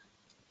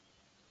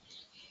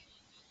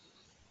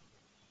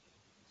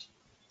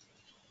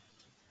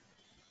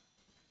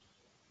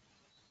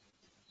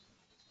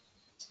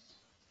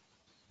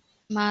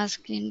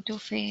Mask into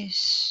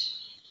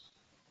face.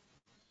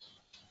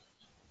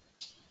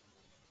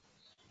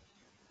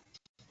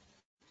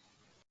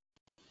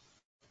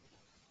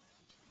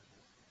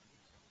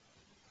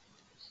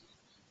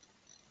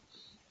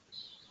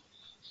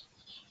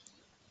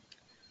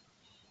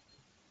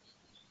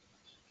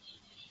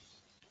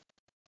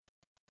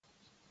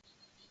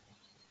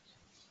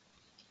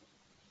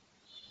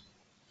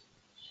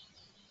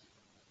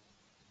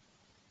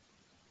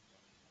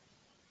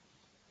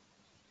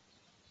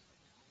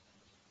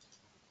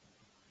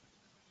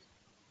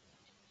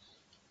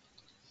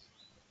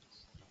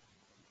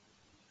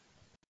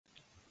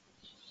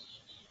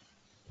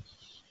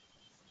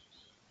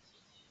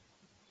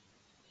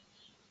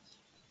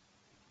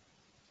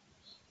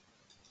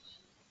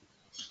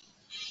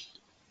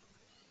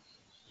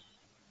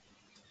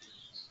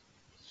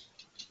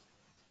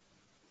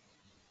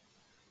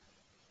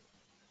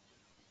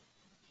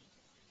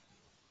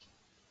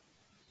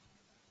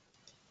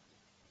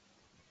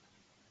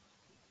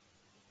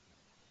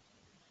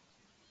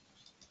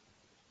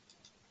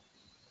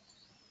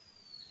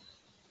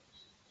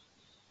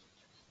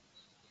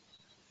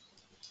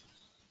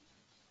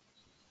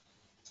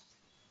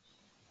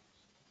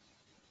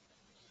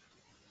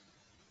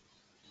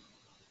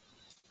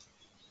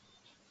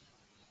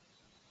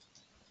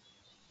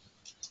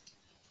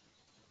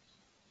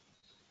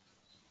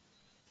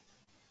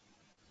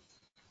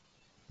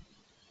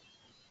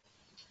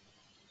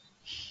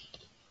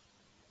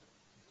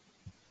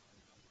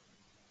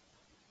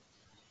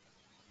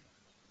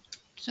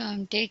 So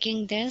I'm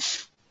taking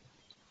this.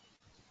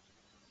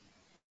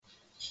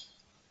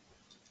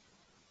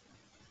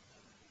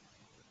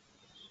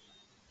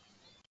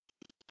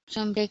 So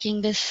I'm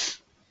taking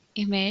this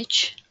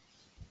image.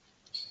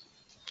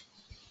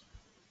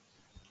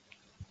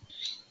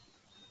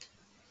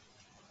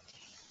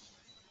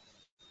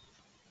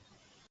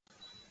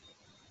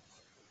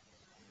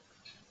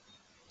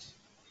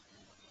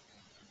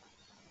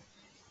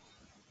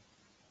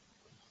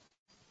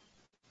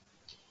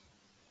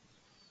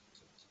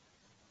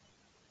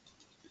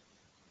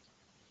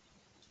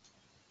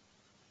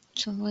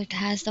 So it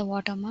has the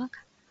watermark.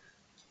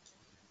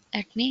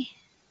 Let me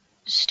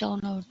just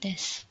download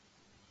this.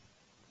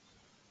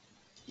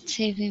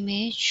 Save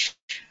image.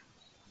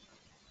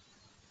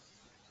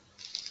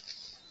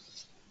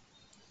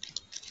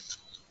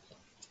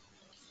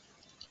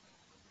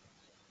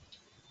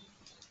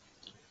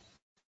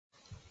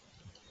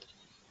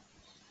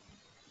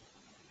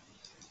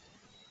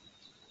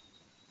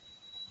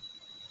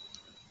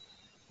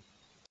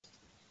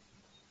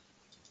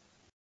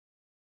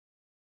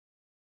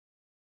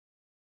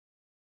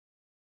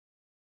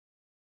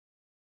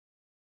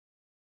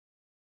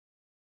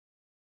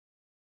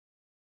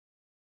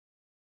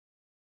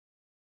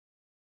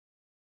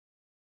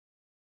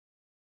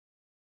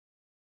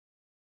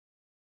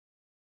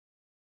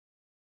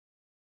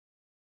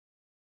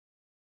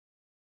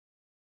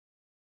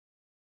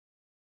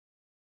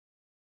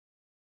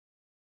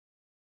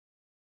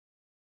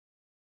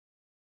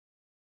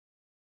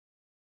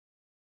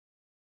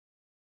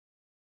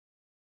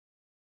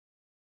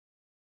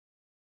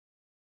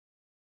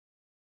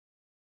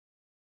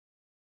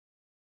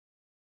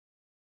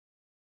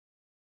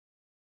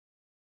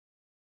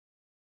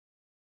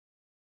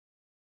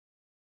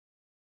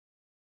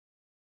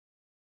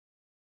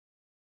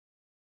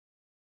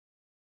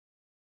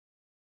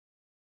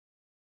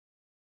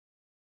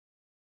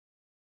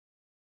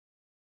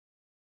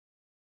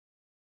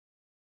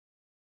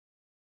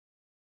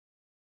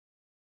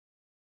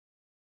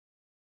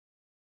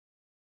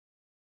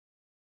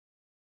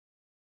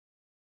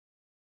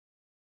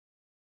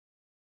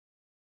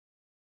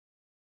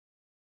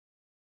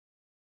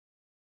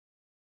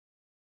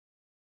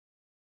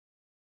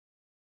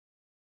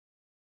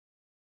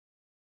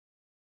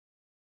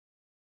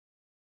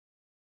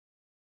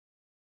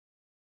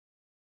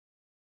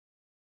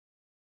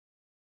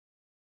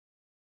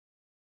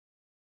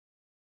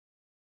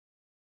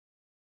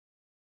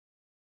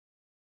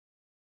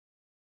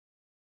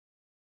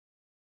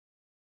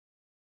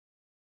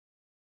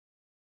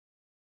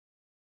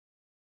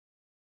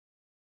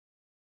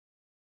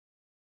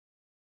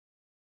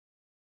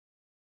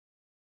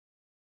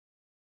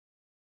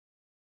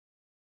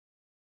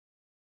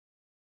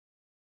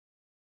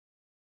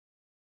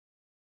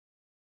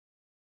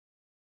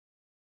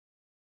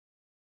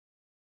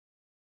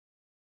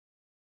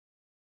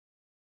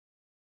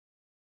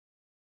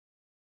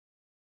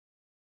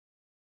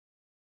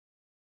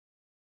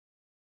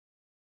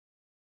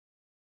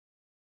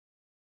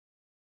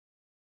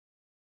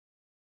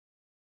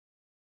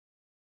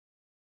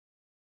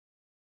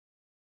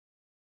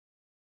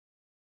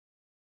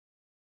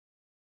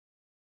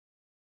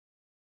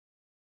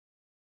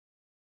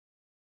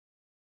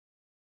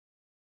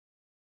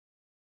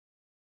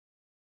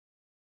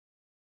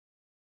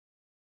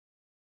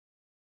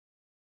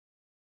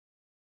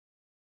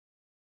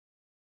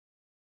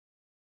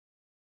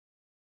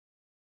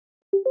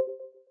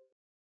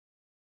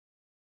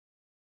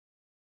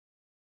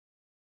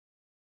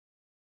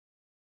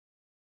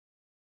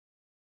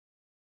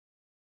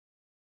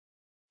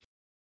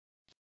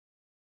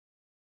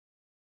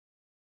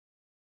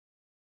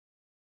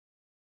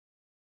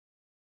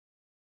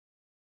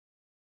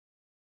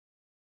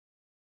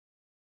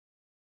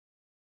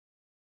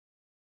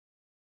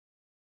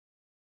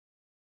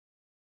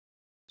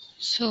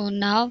 So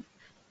now,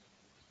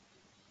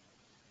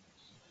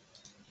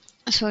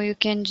 so you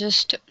can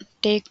just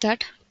take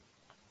that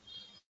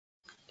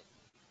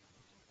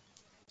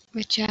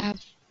which I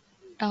have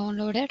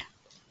downloaded,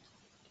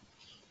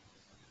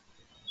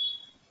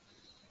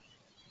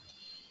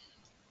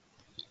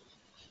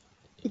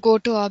 go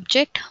to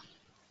object,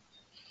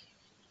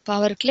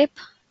 power clip,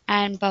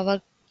 and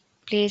power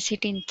place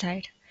it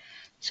inside.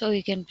 So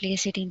you can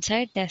place it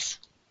inside this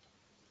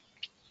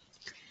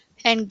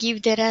and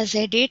give there as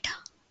edit.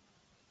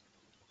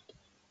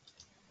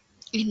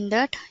 In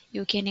that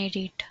you can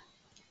edit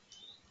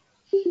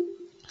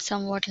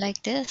somewhat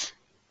like this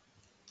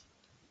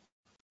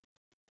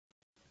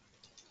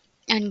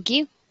and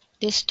give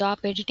this stop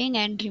editing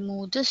and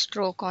remove the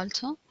stroke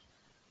also.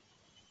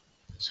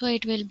 So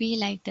it will be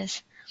like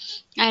this.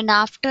 And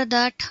after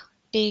that,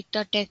 take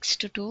the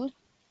text tool,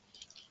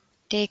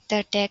 take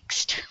the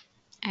text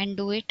and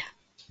do it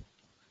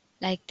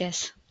like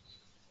this.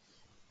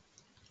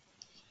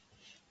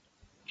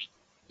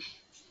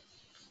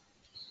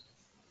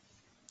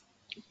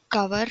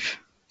 Cover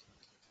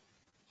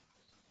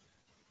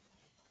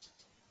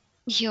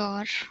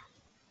your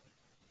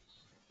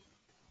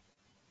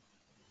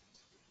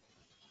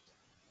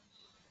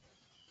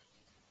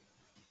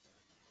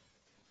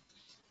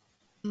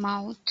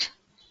mouth,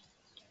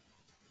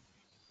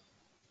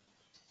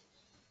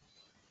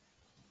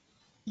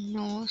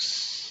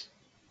 nose,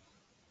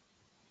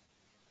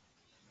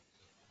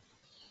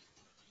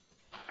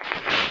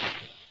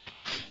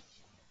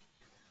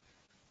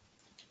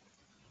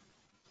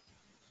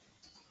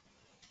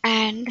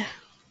 and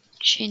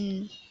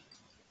chin.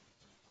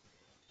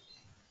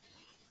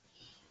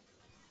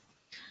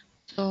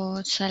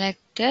 So select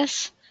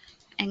this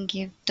and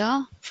give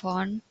the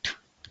font,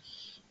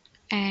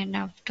 and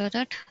after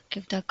that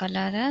give the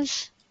color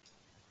as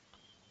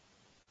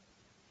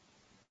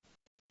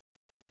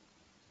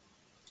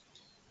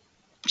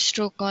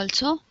stroke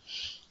also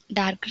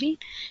dark green,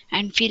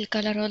 and fill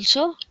color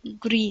also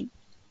green.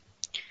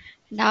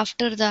 And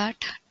after that,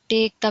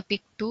 take the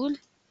pick tool,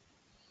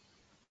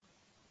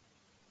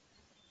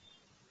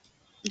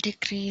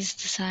 decrease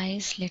the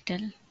size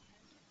little,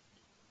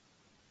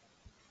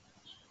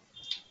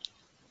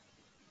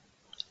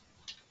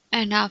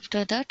 and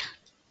after that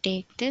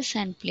take this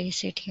and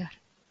place it here.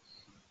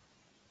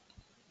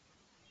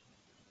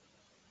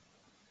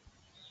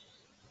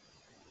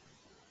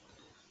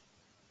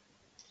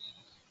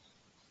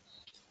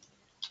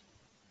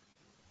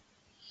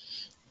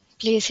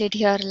 Place it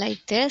here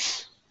like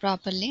this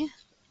properly.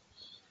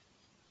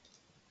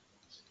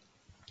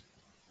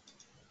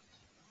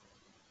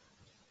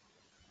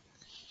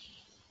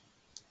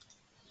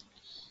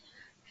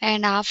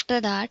 And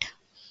after that,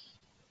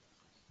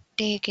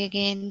 take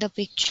again the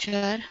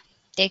picture,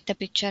 take the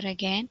picture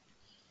again,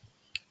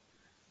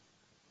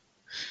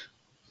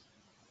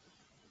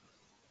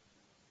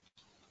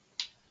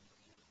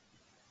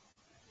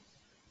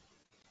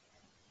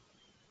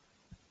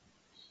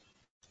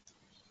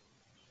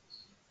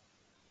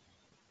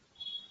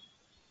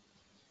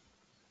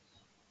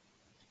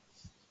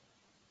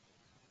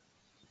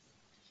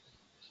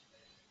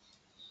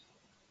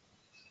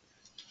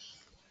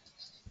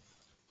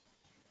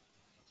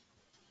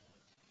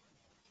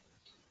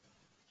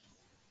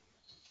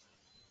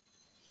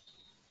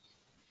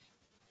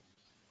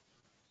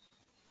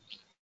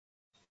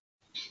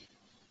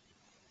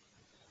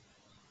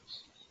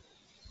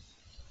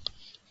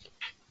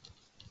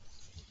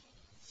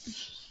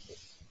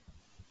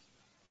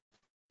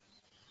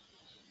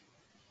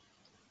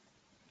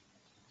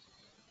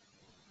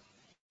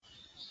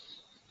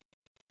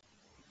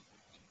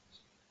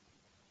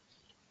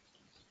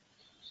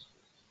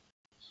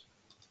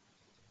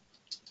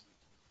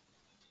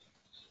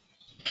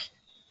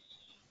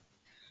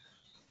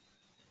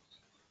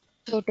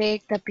 so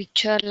take the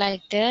picture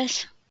like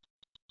this,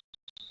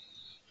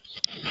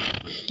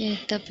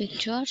 take the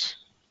pictures.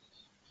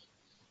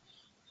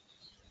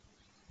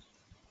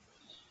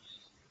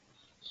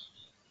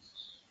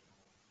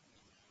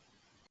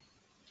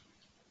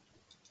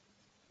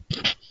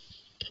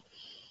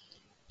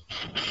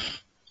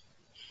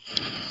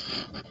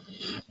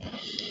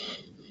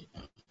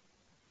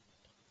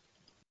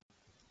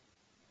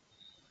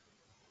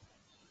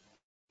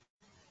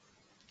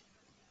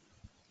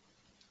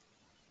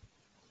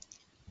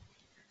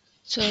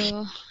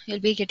 So you'll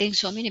be getting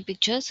so many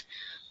pictures.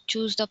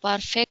 Choose the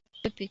perfect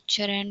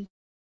picture and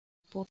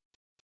put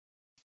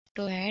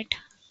to it.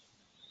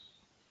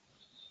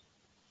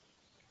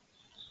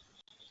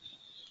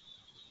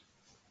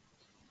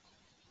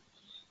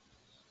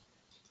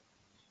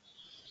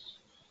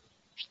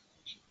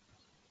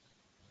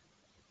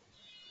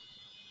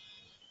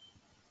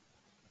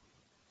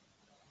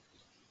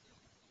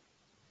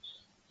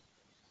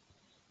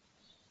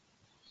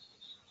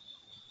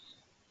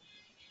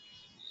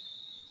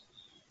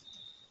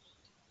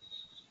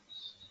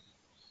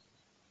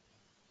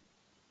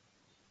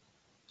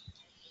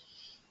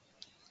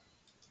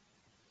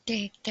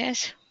 Take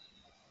this.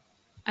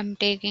 I'm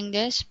taking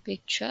this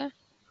picture,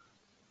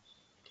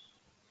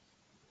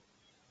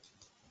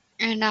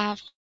 and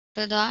after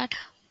After that,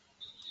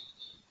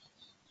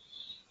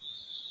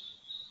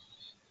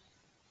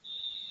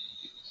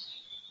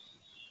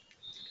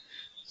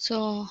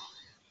 so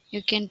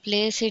you can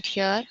place it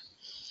here,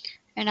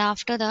 and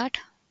after that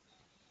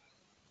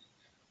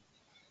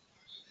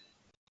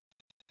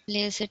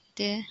place it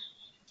there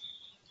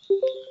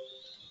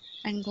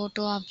and go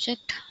to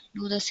object,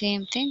 do the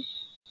same thing,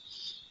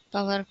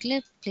 power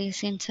clip,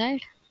 place inside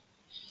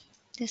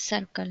this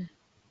circle,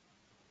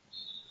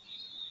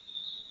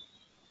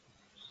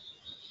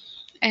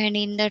 and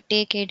in the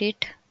take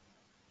edit,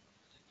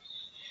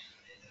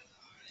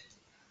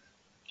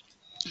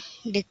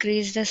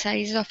 decrease the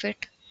size of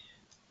it,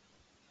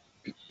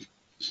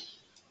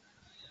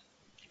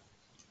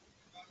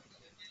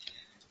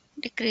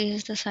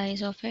 decrease the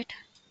size of it,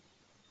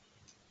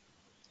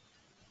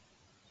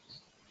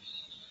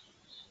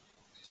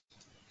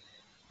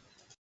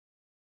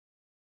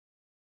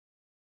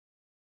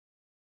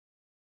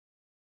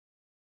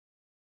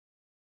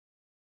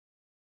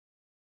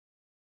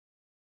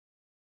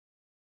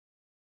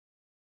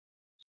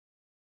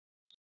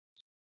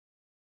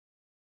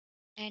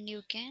 and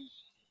you can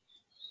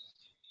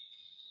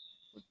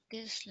put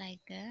this like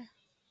that,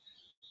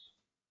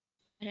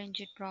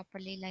 arrange it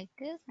properly like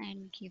this,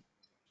 and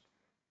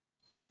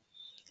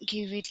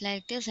give it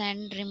like this,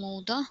 and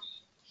remove the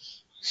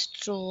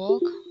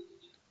stroke.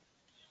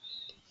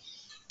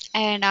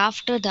 And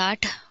after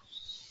that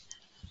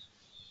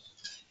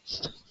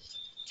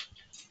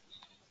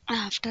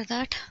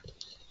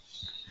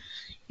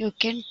you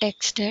can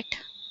text it,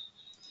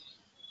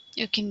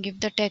 you can give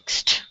the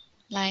text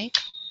like,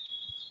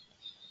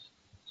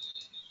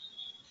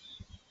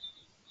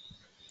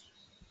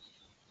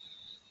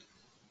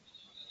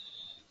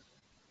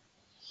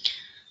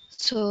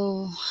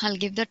 so I'll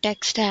give the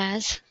text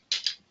as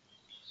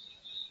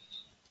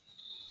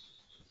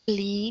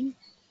clean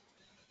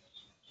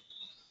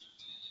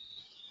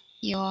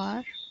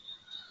your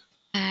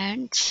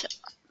hands,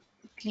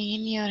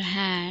 clean your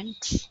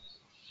hands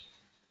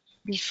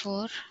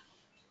before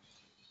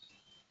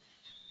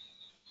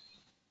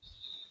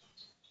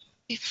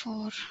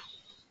before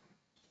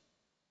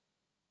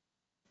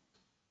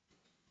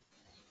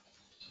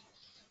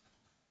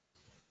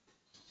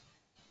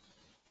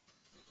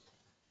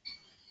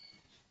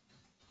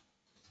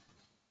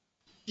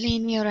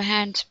clean your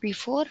hands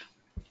before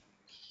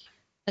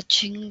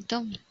touching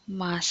the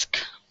mask,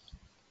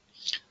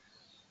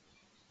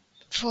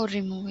 before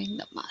removing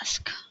the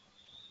mask,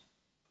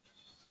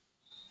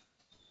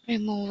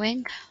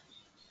 removing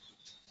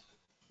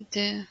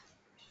the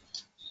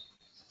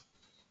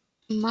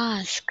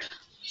mask,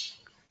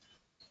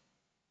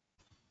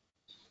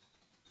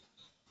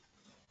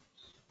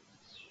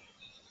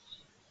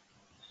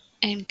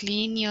 and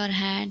clean your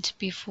hands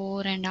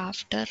before and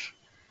after,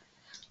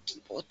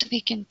 both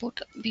we can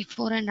put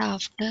before and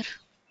after.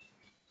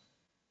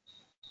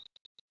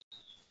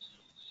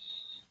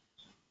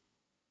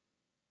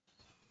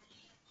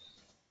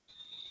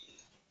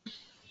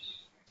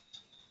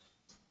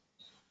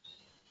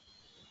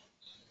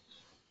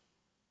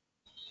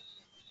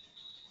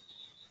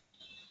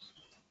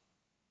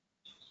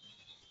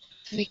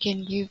 We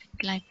can give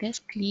it like this,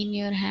 clean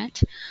your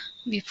hands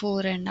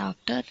before and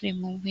after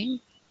removing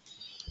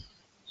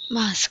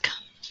mask.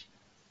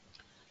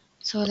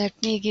 So let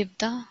me give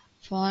the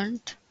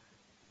font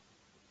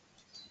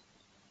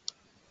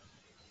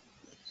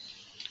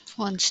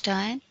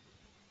style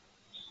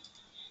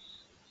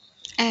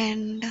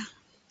and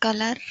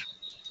color,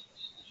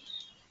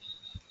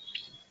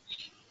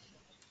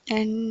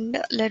 and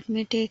let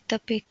me take the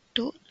pick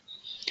tool,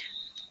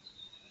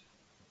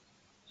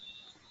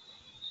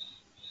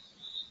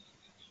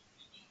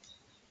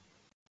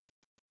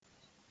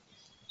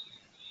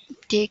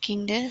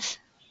 taking this,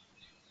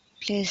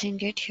 placing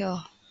it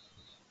here,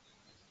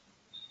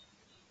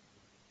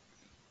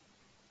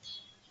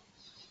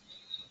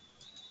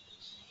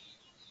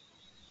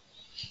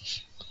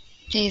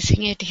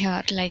 placing it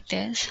here like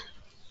this,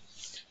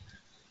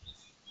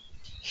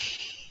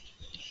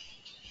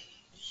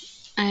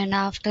 and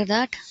after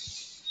that,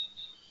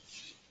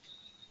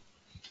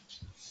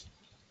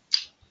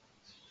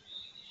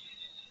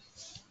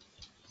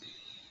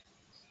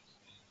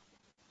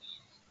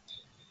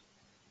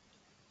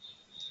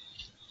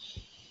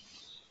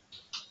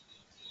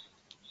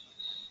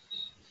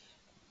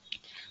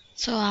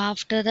 so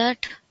after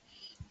that,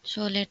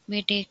 so let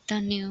me take the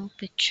new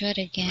picture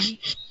again.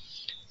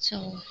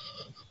 So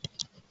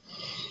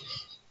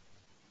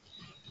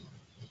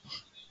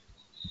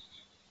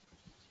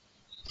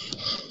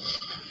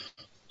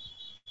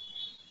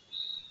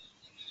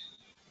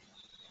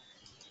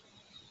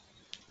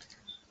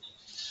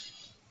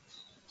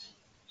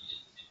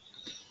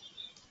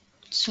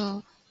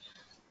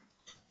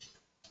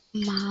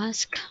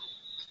mask,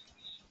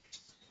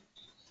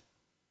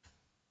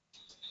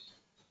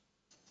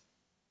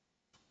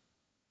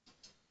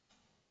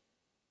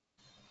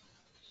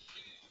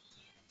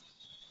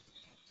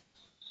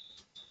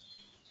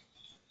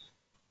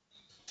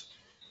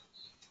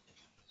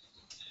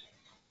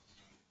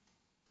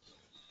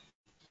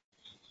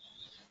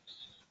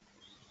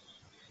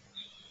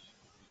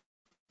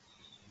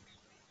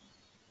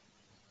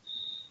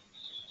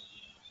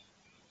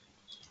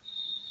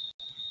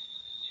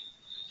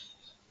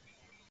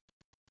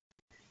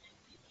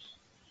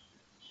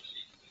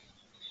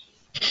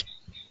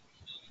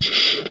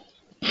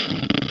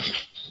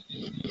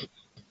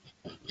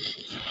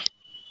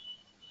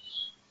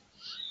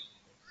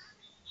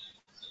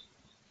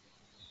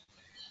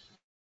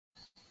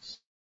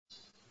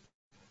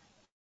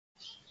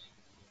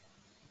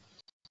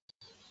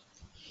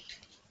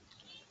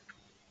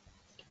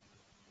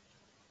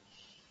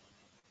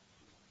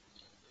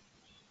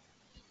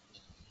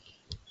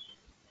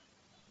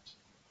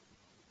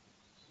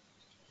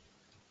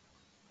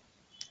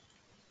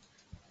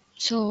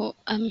 So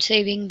I'm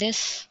saving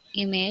this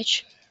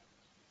image.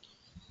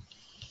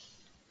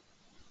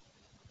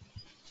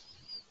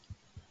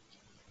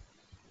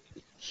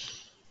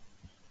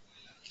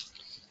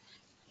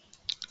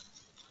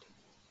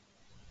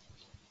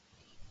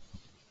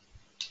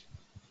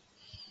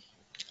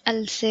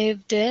 I'll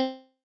save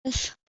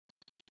this.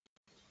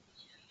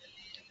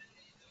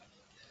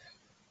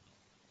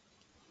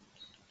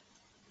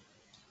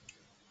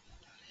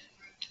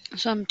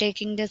 So I'm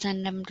taking this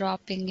and I'm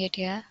dropping it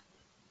here.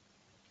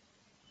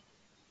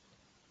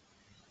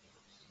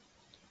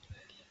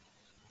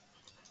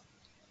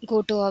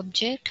 Go to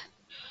object,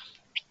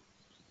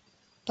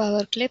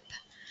 power clip,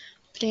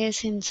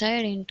 place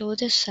inside into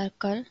this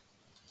circle.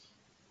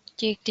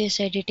 Take this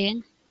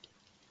editing,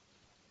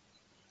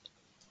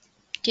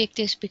 take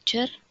this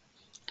picture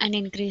and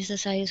increase the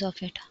size of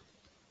it.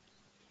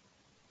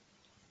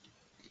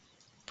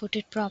 Put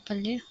it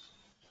properly.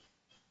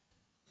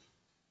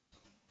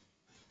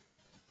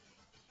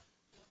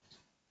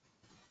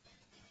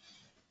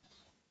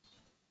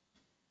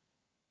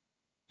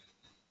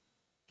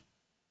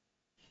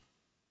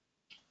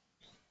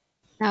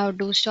 Now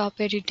do stop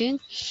editing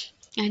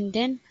and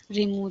then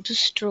remove the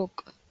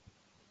stroke.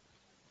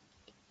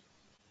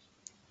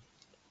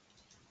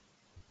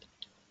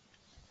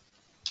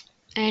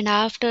 And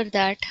after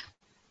that,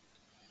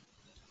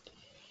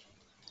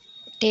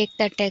 take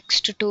the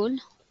text tool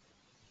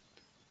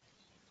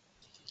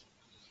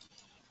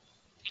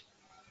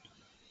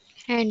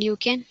and you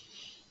can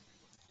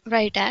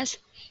write as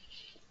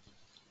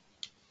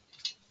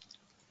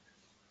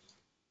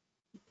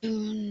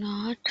do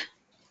not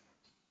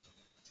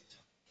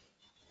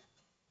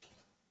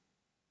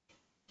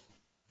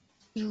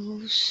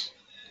use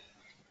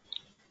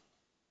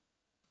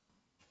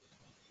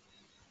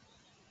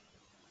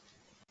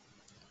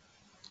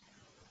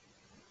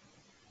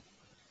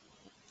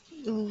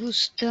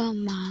the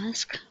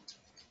mask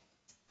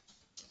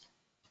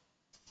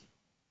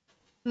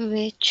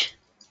which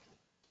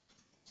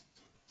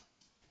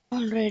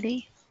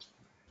already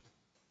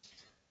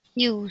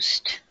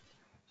used.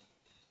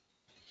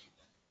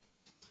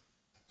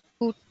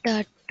 Put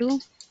that to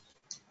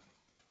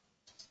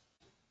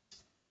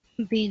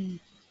bin.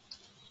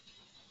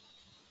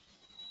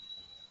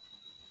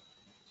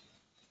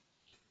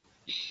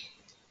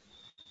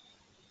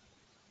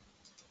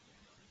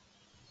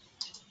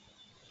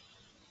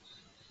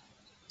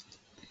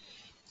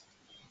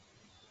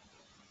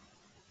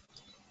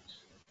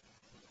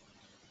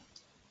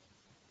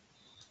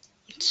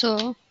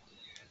 So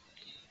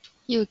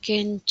you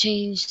can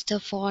change the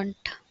font.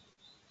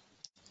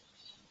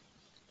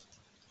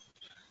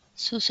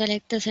 So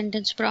select the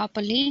sentence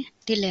properly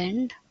till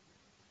end.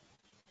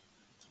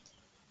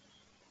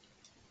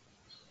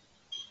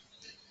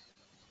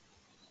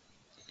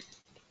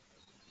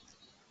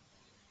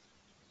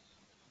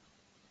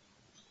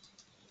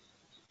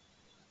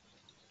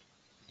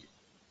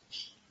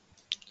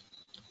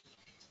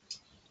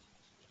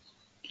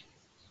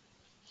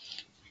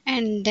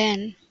 And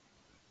then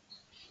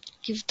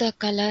give the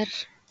color,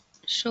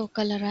 show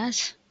color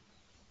as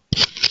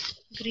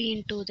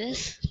green to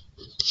this.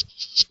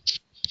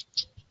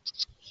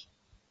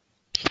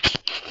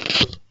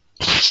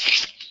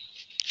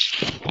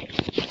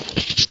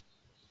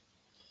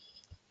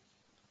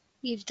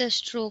 Give the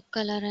stroke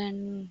color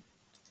and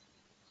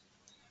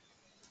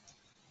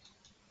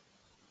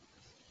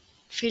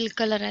fill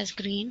color as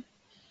green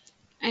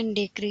and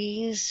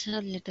decrease a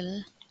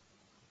little.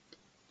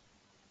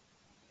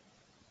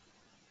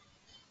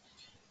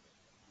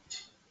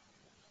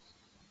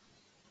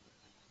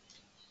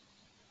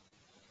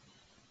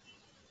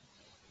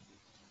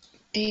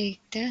 Take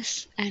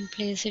this and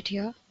place it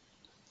here.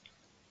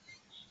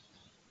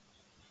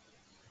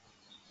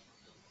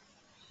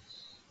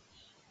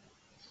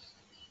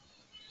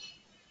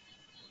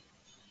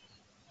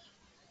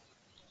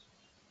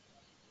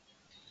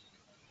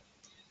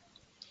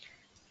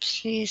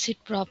 Place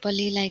it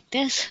properly like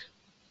this.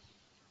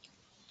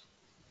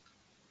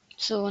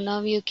 So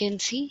now you can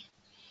see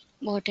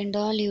what and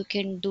all you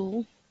can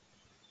do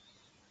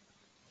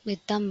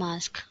with the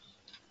mask.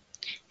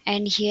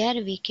 And here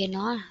we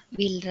cannot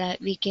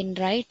we can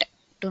write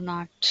do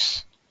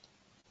nots.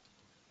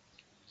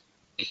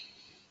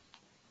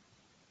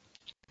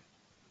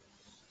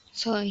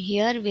 So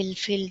here we'll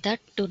fill the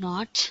do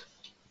nots.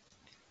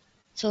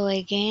 So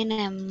again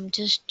I'm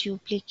just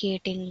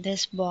duplicating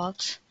this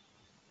box.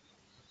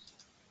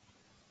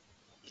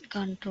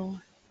 Control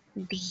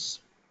D.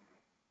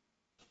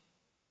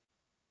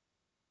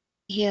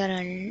 Here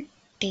I'll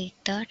take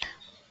that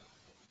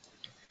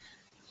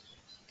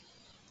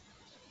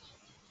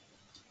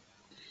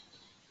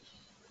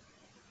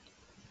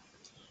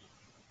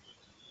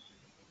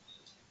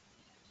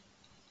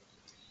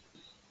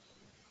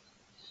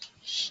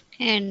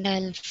and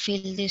I'll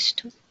fill this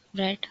to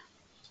red.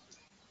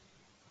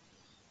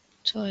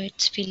 So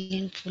it's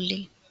filling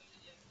fully.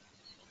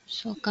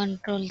 So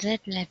control Z,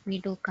 let me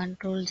do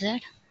control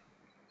Z.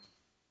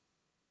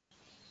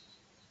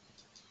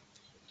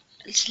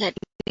 Let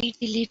me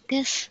delete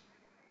this.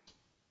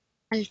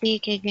 I'll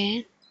take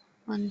again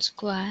one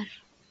square,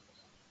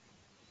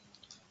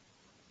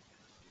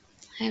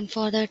 and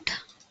for that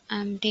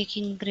I'm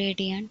taking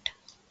gradient.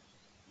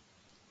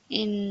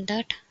 In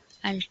that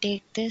I'll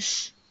take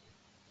this,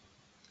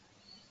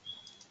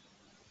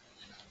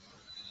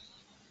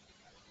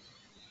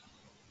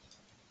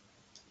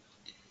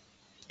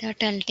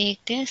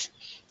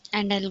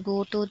 and I'll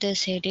go to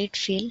this edit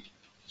fill.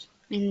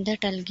 In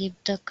that I'll give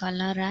the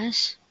color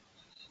as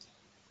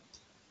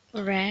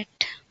red,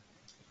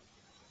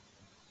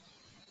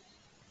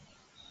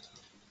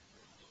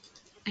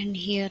 and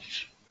here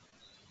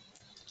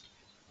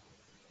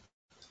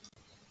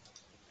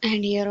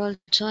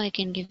also I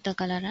can give the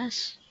color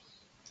as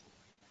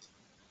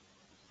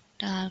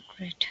dark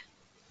red,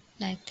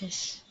 like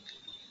this.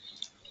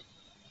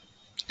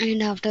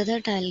 And after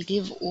that I'll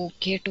give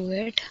OK to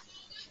it,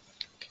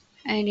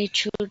 and it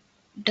should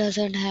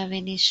doesn't have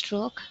any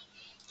stroke.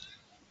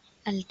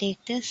 I'll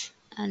take this,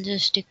 I'll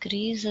just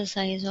decrease the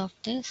size of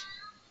this,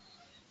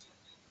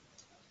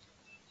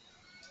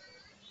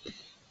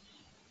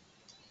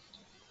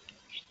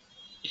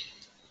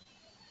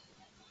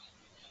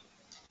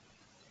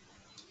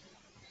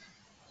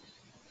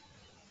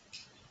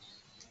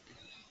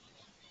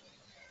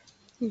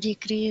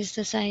 decrease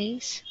the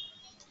size,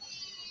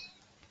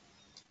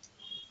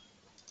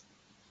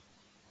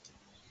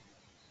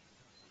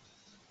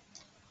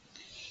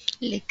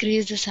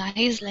 decrease the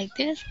size like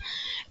this,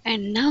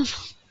 and now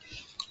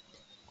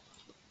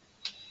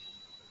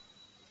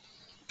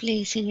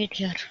placing it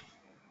here.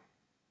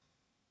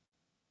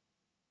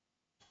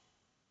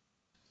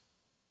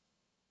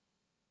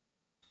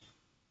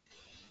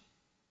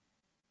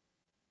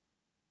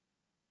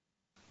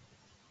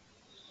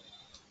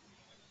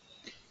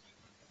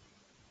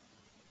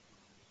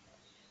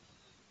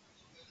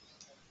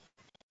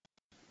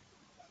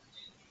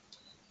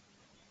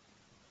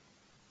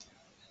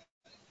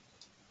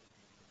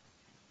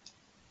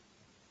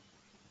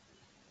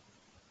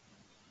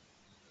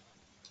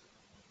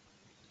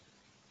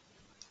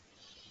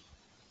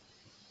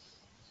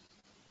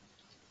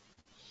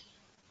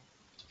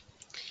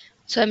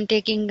 So I'm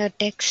taking the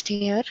text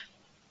here,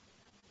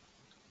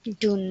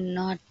 do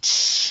not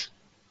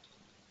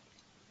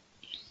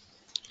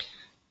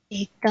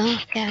take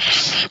the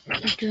caps,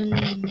 do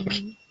not,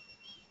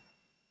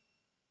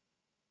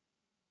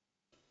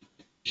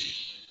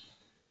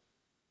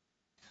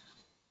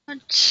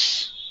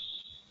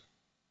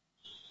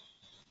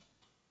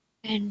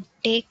 and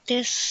take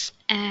this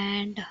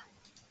and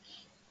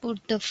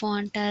put the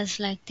font as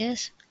like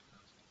this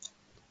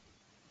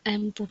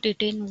and put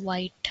it in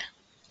white.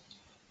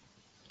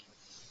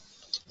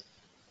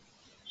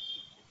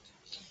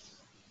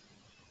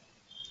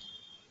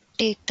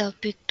 Take the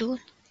pick tool,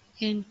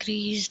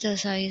 increase the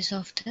size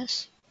of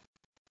this,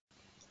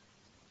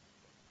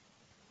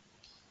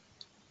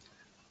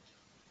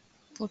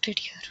 put it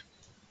here,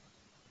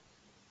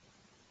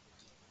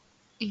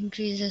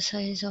 increase the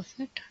size of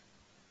it,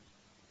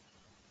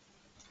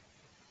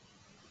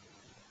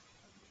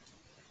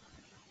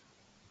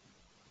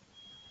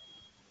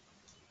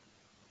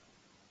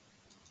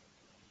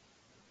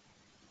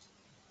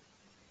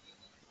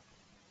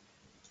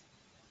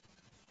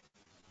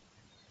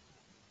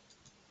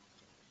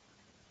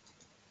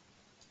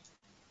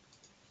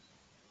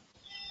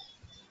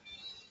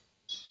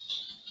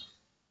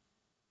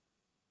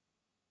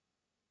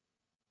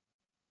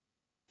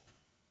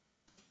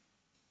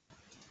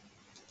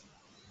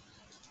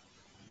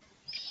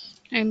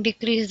 and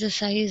decrease the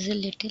size a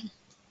little.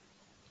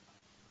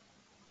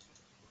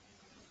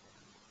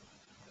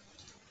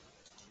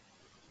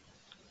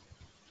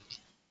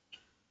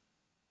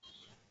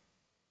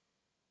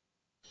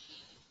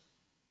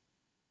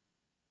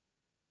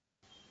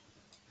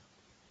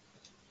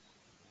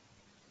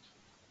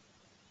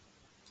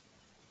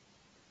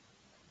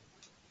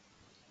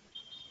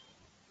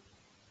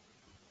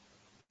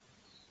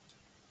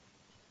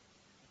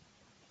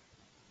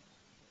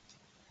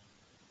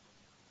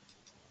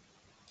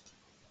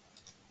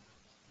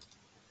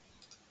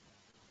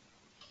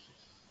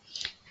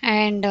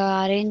 And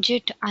arrange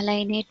it,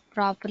 align it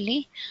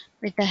properly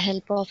with the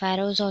help of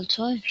arrows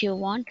also. If you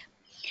want,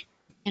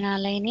 and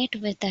align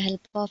it with the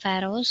help of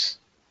arrows.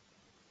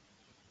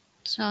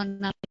 So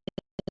now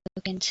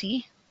you can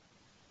see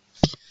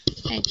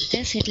like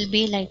this, it will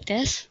be like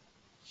this.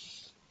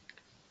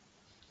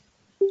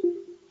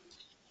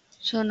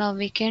 So now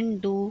we can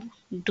do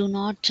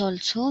nots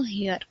also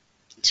here.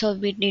 So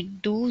we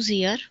did do's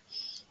here,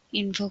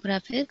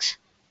 infographics,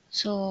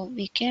 so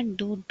we can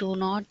do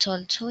nots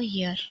also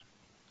here.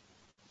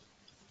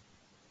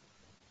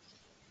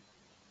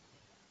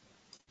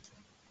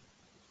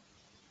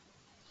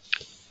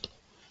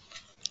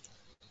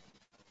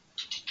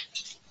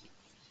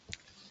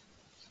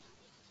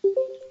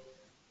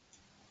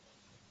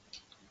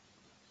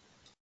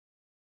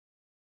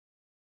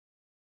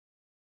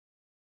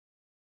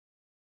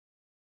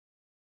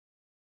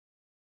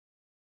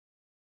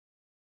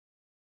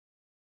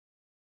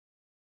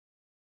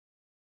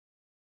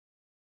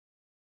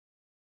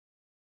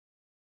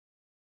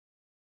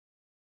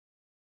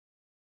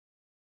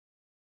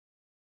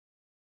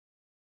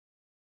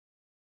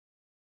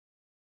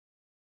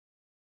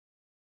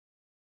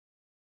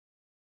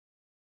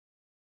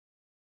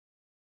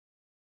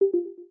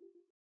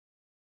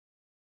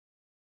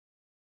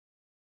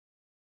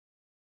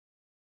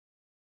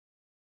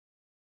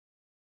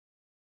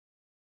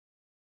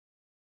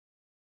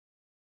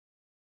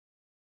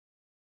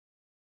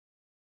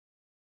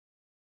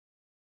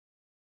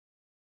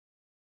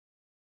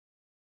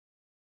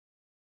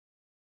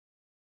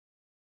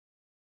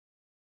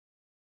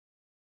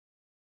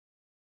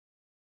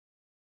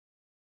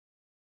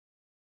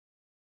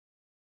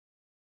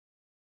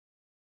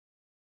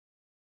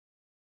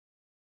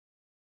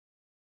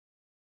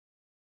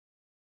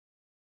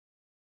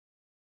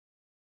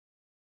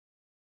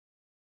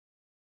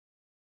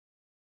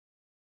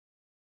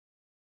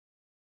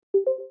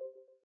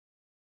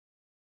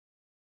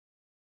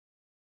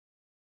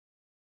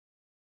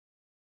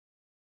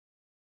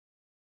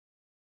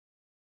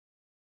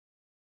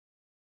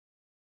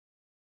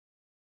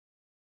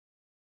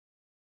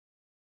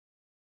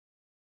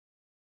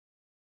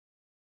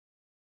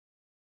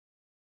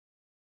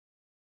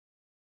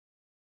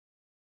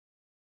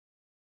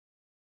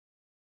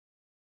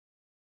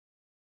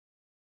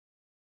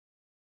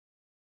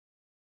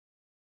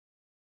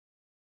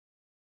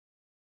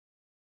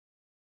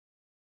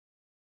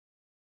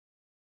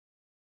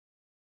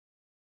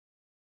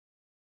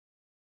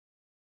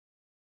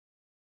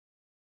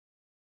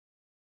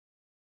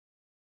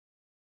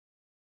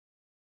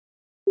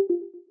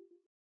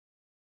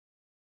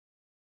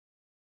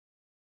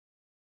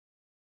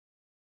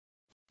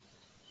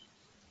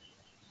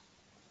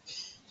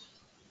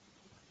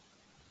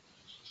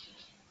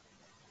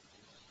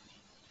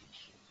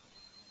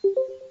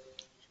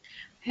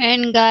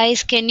 And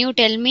guys, can you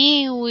tell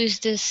me who is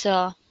this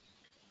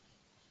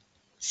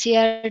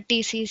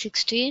CRTC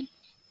 16?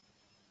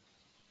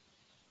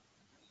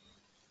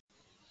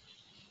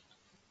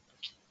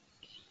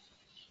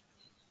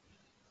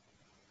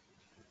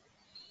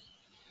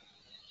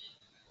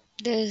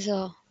 There's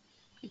a,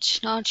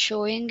 it's not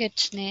showing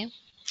its name.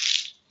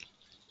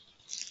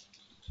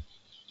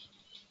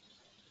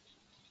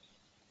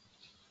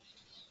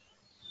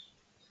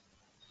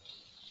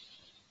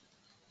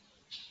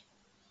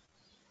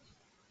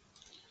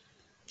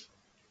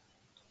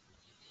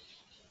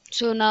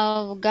 So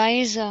now,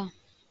 guys,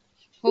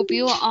 hope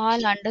you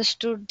all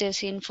understood this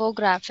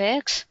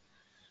infographics.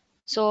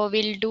 So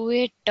we'll do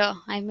it.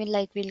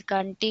 We'll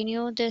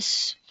continue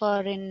this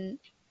for in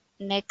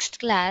next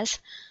class.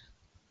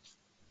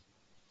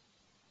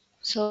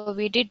 So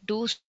we did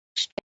do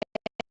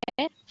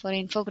for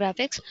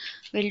infographics.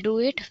 We'll do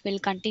it. We'll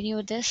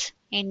continue this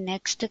in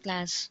next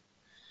class.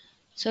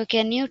 So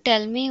can you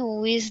tell me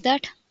who is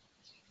that?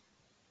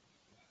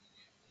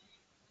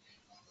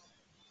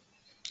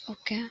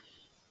 Okay.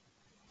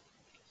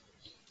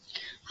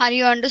 Are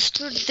you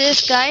understood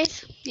this,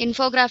 guys?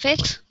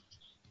 Infographics.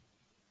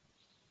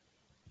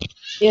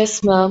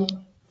 Yes, ma'am.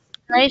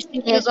 Guys,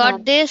 you Yes, got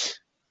ma'am. this?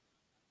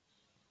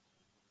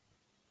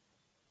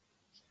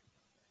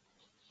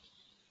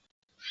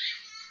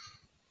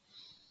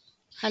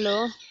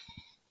 Hello,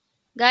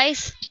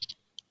 guys.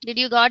 Did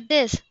you got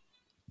this?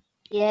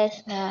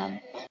 Yes, ma'am.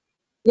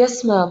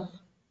 Yes, ma'am.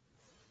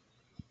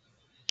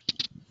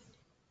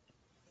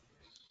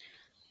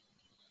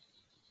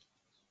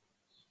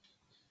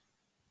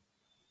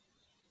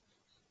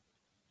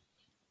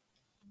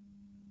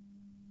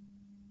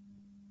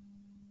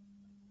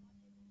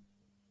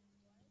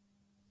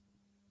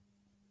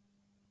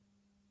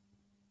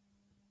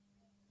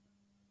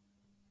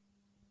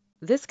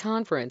 This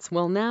conference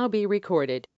will now be recorded.